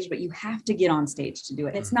on stage, but you have to get on stage to do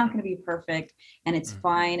it. It's not going to be perfect, and it's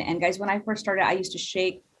fine. And guys, when I first started, I used to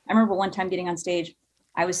shake. I remember one time getting on stage,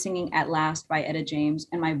 I was singing At Last by Etta James,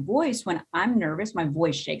 and my voice, when I'm nervous, my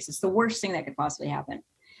voice shakes. It's the worst thing that could possibly happen.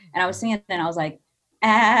 And I was singing it, and I was like,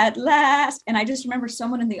 at last. And I just remember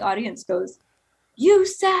someone in the audience goes, you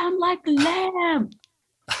sound like a lamb.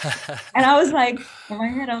 And I was like, in my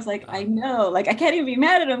head, I was like, I know, like, I can't even be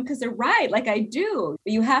mad at them because they're right. Like I do,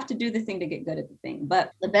 but you have to do the thing to get good at the thing.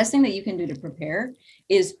 But the best thing that you can do to prepare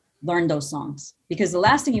is learn those songs, because the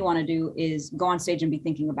last thing you want to do is go on stage and be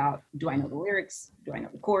thinking about, do I know the lyrics? Do I know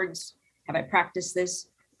the chords? Have I practiced this?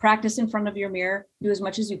 practice in front of your mirror, do as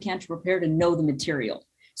much as you can to prepare to know the material.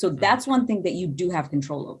 So that's one thing that you do have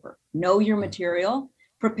control over. Know your material,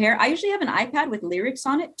 prepare. I usually have an iPad with lyrics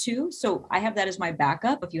on it too. So I have that as my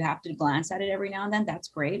backup. If you have to glance at it every now and then, that's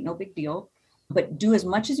great. No big deal. But do as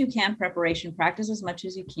much as you can preparation, practice as much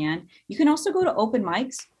as you can. You can also go to open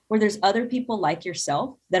mics where there's other people like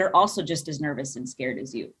yourself that are also just as nervous and scared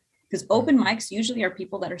as you. Because open mics usually are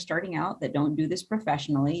people that are starting out that don't do this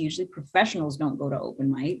professionally. Usually professionals don't go to open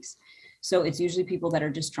mics. So it's usually people that are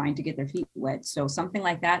just trying to get their feet wet. So something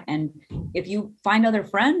like that. And if you find other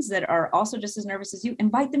friends that are also just as nervous as you,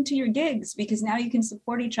 invite them to your gigs, because now you can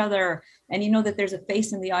support each other and you know that there's a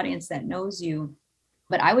face in the audience that knows you.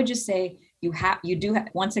 But I would just say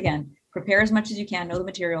once again, prepare as much as you can, know the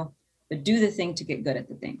material, but do the thing to get good at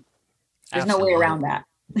the thing. There's no way around that.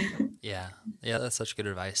 Yeah, that's such good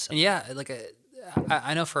advice. And yeah, like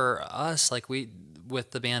I know for us, like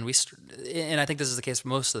with the band, and I think this is the case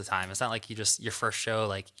most of the time. It's not like your first show,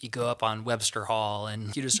 like you go up on Webster Hall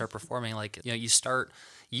and you just start performing. Like, you start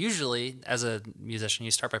usually as a musician,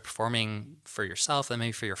 you start by performing for yourself, then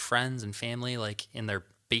maybe for your friends and family, like in their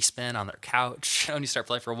basement on their couch, and you start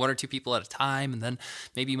playing for one or two people at a time, and then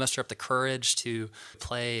maybe you muster up the courage to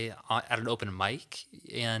play at an open mic,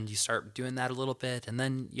 and you start doing that a little bit, and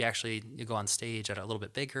then you go on stage at a little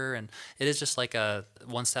bit bigger, and it is just like a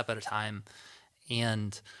one step at a time.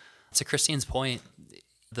 And to Kristine's point,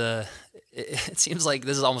 it seems like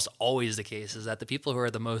this is almost always the case, is that the people who are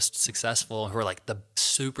the most successful, who are like the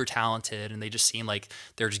super talented and they just seem like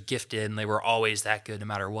they're just gifted and they were always that good no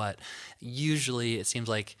matter what, usually it seems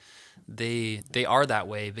like they are that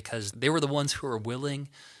way because they were the ones who were willing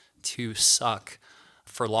to suck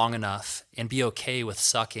for long enough and be okay with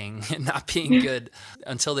sucking and not being good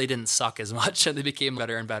until they didn't suck as much and they became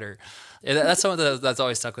better and better. And that's something that's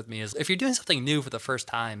always stuck with me, is if you're doing something new for the first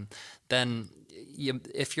time, then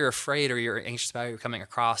if you're afraid or you're anxious about it coming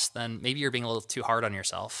across, then maybe you're being a little too hard on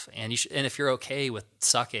yourself. And and if you're okay with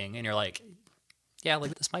sucking and you're like, yeah,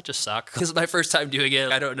 like this might just suck because it's my first time doing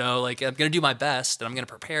it. I don't know, like I'm going to do my best and I'm going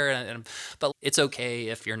to prepare. But it's okay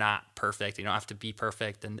if you're not perfect. You don't have to be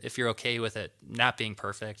perfect. And if you're okay with it not being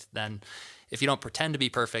perfect, then if you don't pretend to be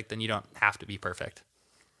perfect, then you don't have to be perfect.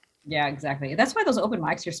 Yeah, exactly. That's why those open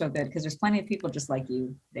mics are so good, because there's plenty of people just like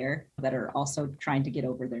you there that are also trying to get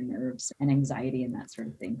over their nerves and anxiety and that sort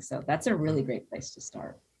of thing. So that's a really great place to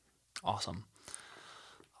start. Awesome.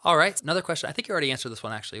 All right. Another question. I think you already answered this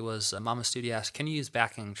one actually, was Mama Studio asked, can you use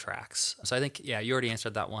backing tracks? So I think, yeah, you already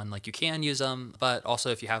answered that one. Like you can use them, but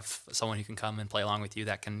also if you have someone who can come and play along with you,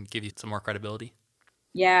 that can give you some more credibility.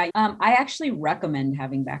 Yeah, I actually recommend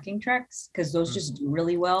having backing tracks because those just do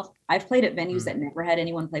really well. I've played at venues that never had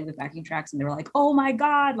anyone play with backing tracks, and they were like, oh my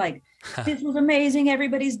God, like this was amazing.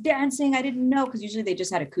 Everybody's dancing. I didn't know, because usually they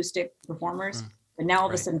just had acoustic performers. But now all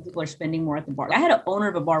of a sudden people are spending more at the bar. I had an owner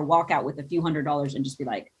of a bar walk out with a few $100s and just be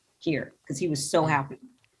like, here, because he was so happy.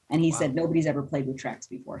 And he said nobody's ever played with tracks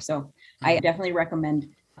before. So I definitely recommend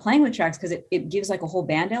playing with tracks because it gives like a whole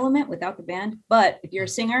band element without the band. But if you're a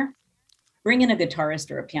singer, bring in a guitarist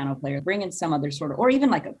or a piano player, bring in some other sort of, or even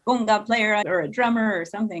like a conga player or a drummer or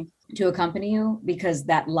something to accompany you, because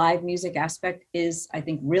that live music aspect is, I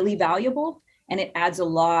think, really valuable. And it adds a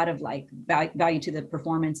lot of like value to the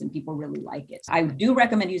performance, and people really like it. I do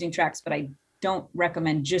recommend using tracks, but I don't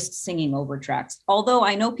recommend just singing over tracks. Although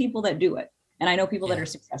I know people that do it, and I know people that are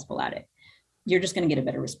successful at it. You're just going to get a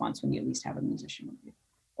better response when you at least have a musician with you,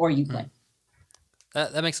 or you play.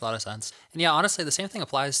 That makes a lot of sense. And yeah, honestly, the same thing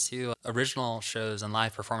applies to original shows and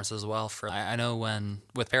live performances as well. I know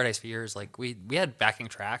with Paradise for years, like we had backing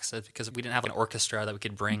tracks because we didn't have an orchestra that we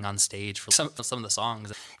could bring on stage for some of the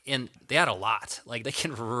songs. And they had a lot. Like they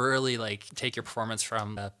can really like take your performance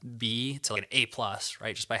from a B to like an A+,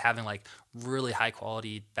 right? Just by having like really high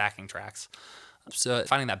quality backing tracks. So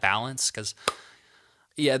finding that balance, because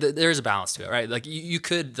yeah, there's a balance to it, right? Like you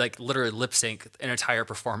could like literally lip sync an entire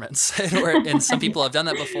performance, and some people have done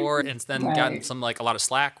that before, and then gotten a lot of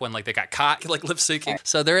slack when like they got caught like lip syncing.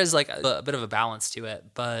 So there is like a bit of a balance to it,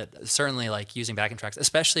 but certainly like using backing tracks,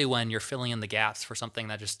 especially when you're filling in the gaps for something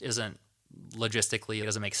that just isn't logistically, it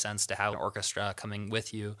doesn't make sense to have an orchestra coming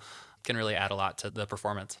with you, can really add a lot to the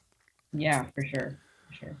performance. Yeah, for sure.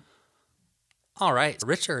 All right,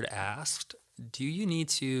 Richard asked, do you need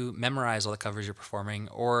to memorize all the covers you're performing,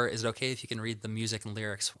 or is it okay if you can read the music and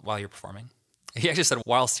lyrics while you're performing? He actually said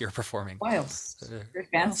whilst you're performing. Whilst. Very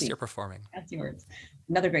fancy. Whilst you're performing. Fancy words.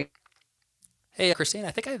 Another great. Hey, Kristine,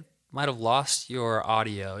 I think I might have lost your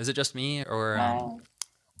audio. Is it just me, or?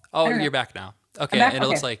 You're back now. Okay, and it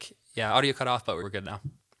looks like, audio cut off, but we're good now.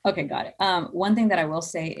 Okay, got it. One thing that I will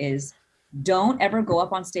say is Don't ever go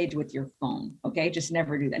up on stage with your phone. Okay. Just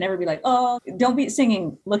never do that. Never be like, oh, don't be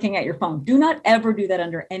singing, looking at your phone. Do not ever do that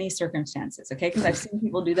under any circumstances. Okay. Because I've seen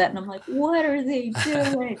people do that and I'm like, what are they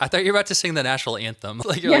doing? I thought you were about to sing the national anthem.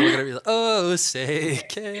 Like you're Yeah. like, we're gonna be like, oh, say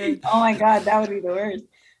kid. Oh my God, that would be the worst.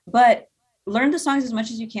 But learn the songs as much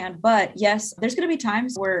as you can. But yes, there's going to be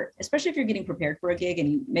times where, especially if you're getting prepared for a gig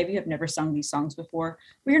and maybe you have never sung these songs before,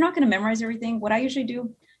 where you're not going to memorize everything. What I usually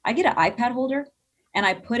do, I get an iPad holder and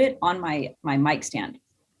I put it on my mic stand.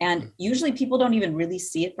 And usually people don't even really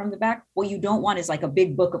see it from the back. What you don't want is like a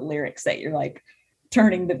big book of lyrics that you're like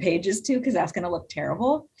turning the pages to, because that's going to look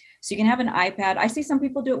terrible. So you can have an iPad. I see some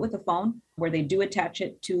people do it with a phone where they do attach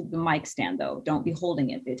it to the mic stand though. Don't be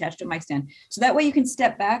holding it. They attach to a mic stand. So that way you can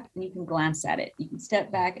step back and you can glance at it. You can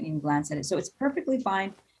step back and you can glance at it. So it's perfectly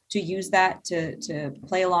fine to use that to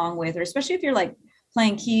play along with, or especially if you're like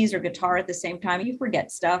playing keys or guitar at the same time, you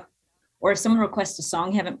forget stuff. Or if someone requests a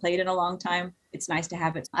song you haven't played in a long time, it's nice to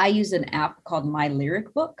have it. I use an app called My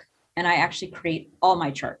Lyric Book, and I actually create all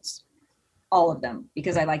my charts, all of them,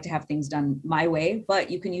 because I like to have things done my way.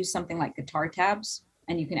 But you can use something like Guitar Tabs,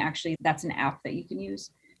 and you can actually, that's an app that you can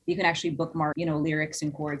use. You can actually bookmark, lyrics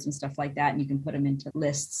and chords and stuff like that, and you can put them into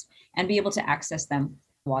lists and be able to access them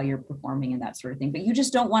while you're performing and that sort of thing. But you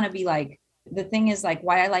just don't want to be like, the thing is like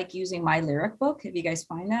why I like using My Lyric Book, if you guys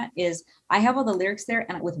find that, is I have all the lyrics there,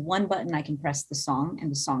 and with one button I can press the song and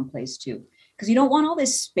the song plays too. Because you don't want all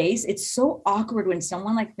this space. It's so awkward when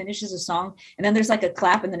someone like finishes a song and then there's like a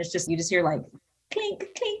clap and then it's just, you just hear like clink,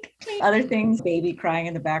 clink, clink, other things, baby crying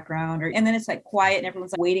in the background, and then it's like quiet and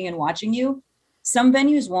everyone's like waiting and watching you. Some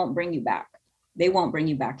venues won't bring you back. They won't bring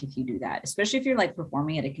you back if you do that, especially if you're like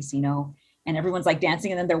performing at a casino and everyone's like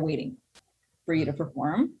dancing and then they're waiting for you to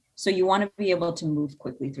perform. So you want to be able to move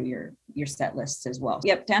quickly through your set lists as well.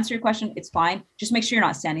 Yep. To answer your question, it's fine. Just make sure you're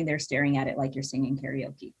not standing there staring at it like you're singing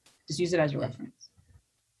karaoke. Just use it as a reference.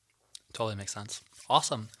 Totally makes sense.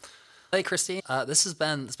 Awesome. Hey, Kristine,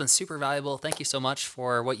 it's been super valuable. Thank you so much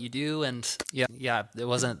for what you do. And yeah, it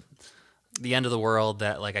wasn't the end of the world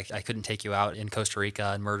that like I couldn't take you out in Costa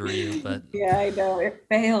Rica and murder you, but yeah, I know it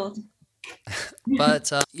failed.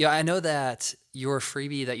 But I know that your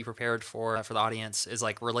freebie that you prepared for the audience is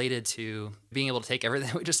like related to being able to take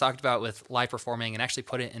everything we just talked about with live performing and actually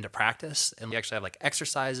put it into practice. And we actually have like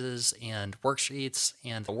exercises and worksheets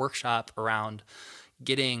and a workshop around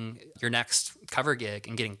getting your next cover gig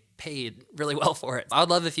and getting paid really well for it. I would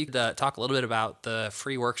love if you could talk a little bit about the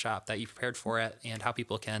free workshop that you prepared for it and how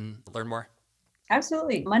people can learn more.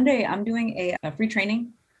 Absolutely. Monday, I'm doing a free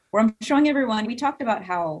training where I'm showing everyone. We talked about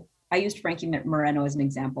how I used Frankie Moreno as an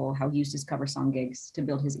example, how he used his cover song gigs to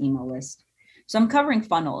build his email list. So I'm covering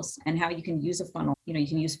funnels and how you can use a funnel. You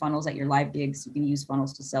can use funnels at your live gigs. You can use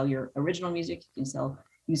funnels to sell your original music. You can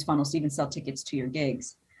use funnels to even sell tickets to your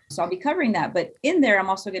gigs. So I'll be covering that. But in there, I'm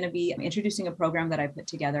also going to be introducing a program that I put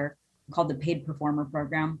together called the Paid Performer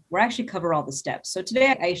Program, where I actually cover all the steps. So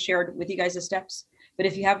today I shared with you guys the steps. But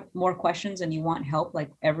if you have more questions and you want help,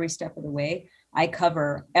 like every step of the way, I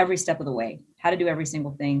cover every step of the way, how to do every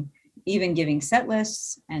single thing, even giving set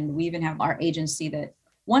lists. And we even have our agency that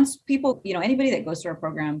once people, anybody that goes through our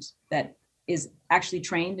programs that is actually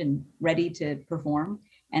trained and ready to perform,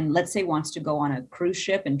 and let's say wants to go on a cruise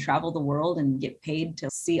ship and travel the world and get paid to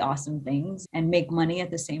see awesome things and make money at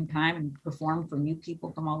the same time and perform for new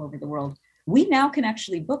people from all over the world, we now can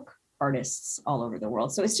actually book artists all over the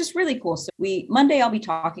world. So it's just really cool. So Monday, I'll be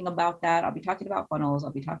talking about that. I'll be talking about funnels.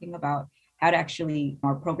 I'll be talking about how to actually,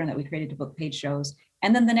 our program that we created to book paid shows.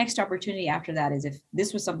 And then the next opportunity after that is if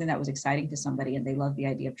this was something that was exciting to somebody and they love the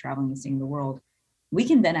idea of traveling and seeing the world, we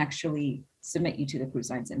can then actually submit you to the cruise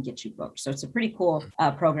lines and get you booked. So it's a pretty cool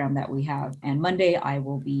program that we have. And Monday, I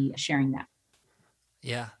will be sharing that.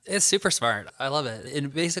 Yeah, it's super smart. I love it.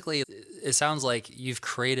 And basically, it sounds like you've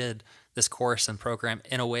created this course and program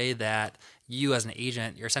in a way that you as an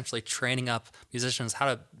agent, you're essentially training up musicians how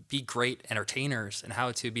to be great entertainers and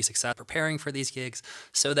how to be successful preparing for these gigs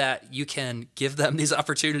so that you can give them these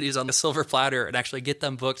opportunities on the silver platter and actually get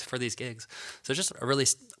them booked for these gigs. So just a really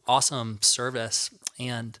awesome service.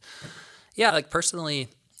 And yeah, like personally,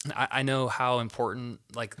 I know how important,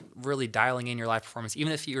 like really dialing in your live performance,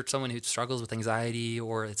 even if you're someone who struggles with anxiety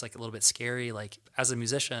or it's like a little bit scary, like as a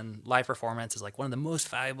musician, live performance is like one of the most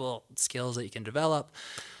valuable skills that you can develop.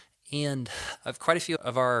 And quite a few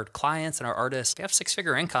of our clients and our artists, they have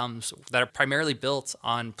six-figure incomes that are primarily built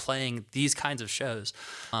on playing these kinds of shows.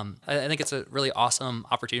 I think it's a really awesome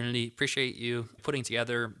opportunity. Appreciate you putting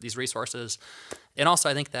together these resources. And also,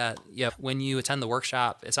 I think that when you attend the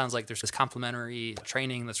workshop, it sounds like there's this complimentary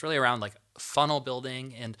training that's really around like funnel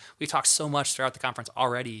building. And we've talked so much throughout the conference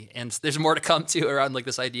already. And there's more to come too around like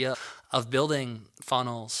this idea of building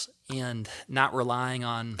funnels and not relying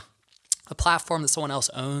on a platform that someone else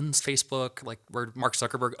owns, Facebook, like where Mark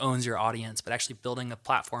Zuckerberg owns your audience, but actually building a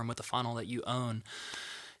platform with a funnel that you own.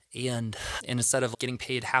 And instead of getting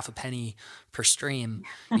paid half a penny per stream,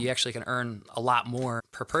 you actually can earn a lot more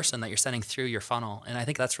per person that you're sending through your funnel. And I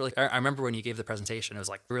think that's really, I remember when you gave the presentation, it was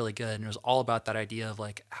like really good. And it was all about that idea of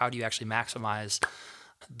like, how do you actually maximize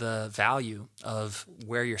the value of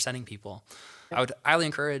where you're sending people? I would highly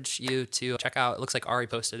encourage you to check out, it looks like Ari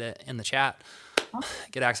posted it in the chat,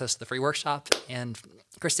 get access to the free workshop. And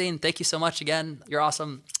Kristine, thank you so much again. You're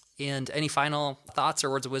awesome. And any final thoughts or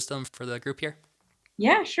words of wisdom for the group here?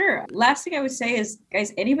 Yeah, sure. Last thing I would say is,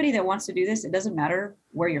 guys, anybody that wants to do this, it doesn't matter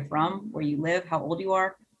where you're from, where you live, how old you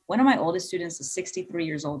are. One of my oldest students is 63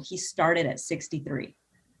 years old. He started at 63.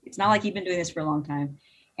 It's not like he's been doing this for a long time.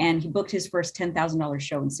 And he booked his first $10,000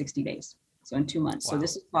 show in 60 days. So in 2 months. Wow. So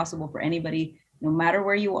this is possible for anybody, no matter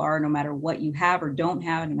where you are, no matter what you have or don't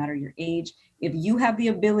have, no matter your age. If you have the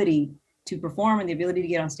ability to perform and the ability to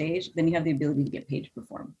get on stage, then you have the ability to get paid to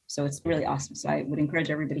perform. So it's really awesome. So I would encourage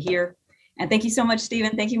everybody here. And thank you so much,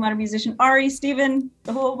 Stephen. Thank you, Modern Musician. Ari, Stephen,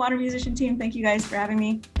 the whole Modern Musician team. Thank you guys for having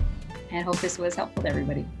me. And hope this was helpful to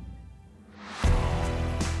everybody.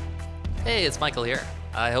 Hey, it's Michael here.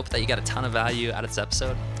 I hope that you got a ton of value out of this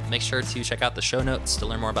episode. Make sure to check out the show notes to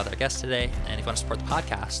learn more about our guest today. And if you want to support the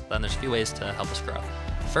podcast, then there's a few ways to help us grow.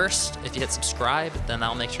 First, if you hit subscribe, then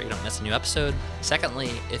that'll make sure you don't miss a new episode.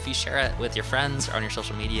 Secondly, if you share it with your friends or on your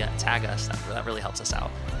social media, tag us. That really helps us out.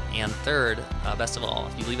 And third, best of all,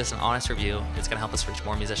 if you leave us an honest review, it's going to help us reach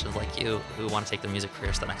more musicians like you who want to take their music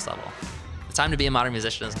careers to the next level. The time to be a modern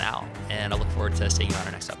musician is now, and I look forward to seeing you on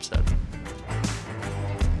our next episode.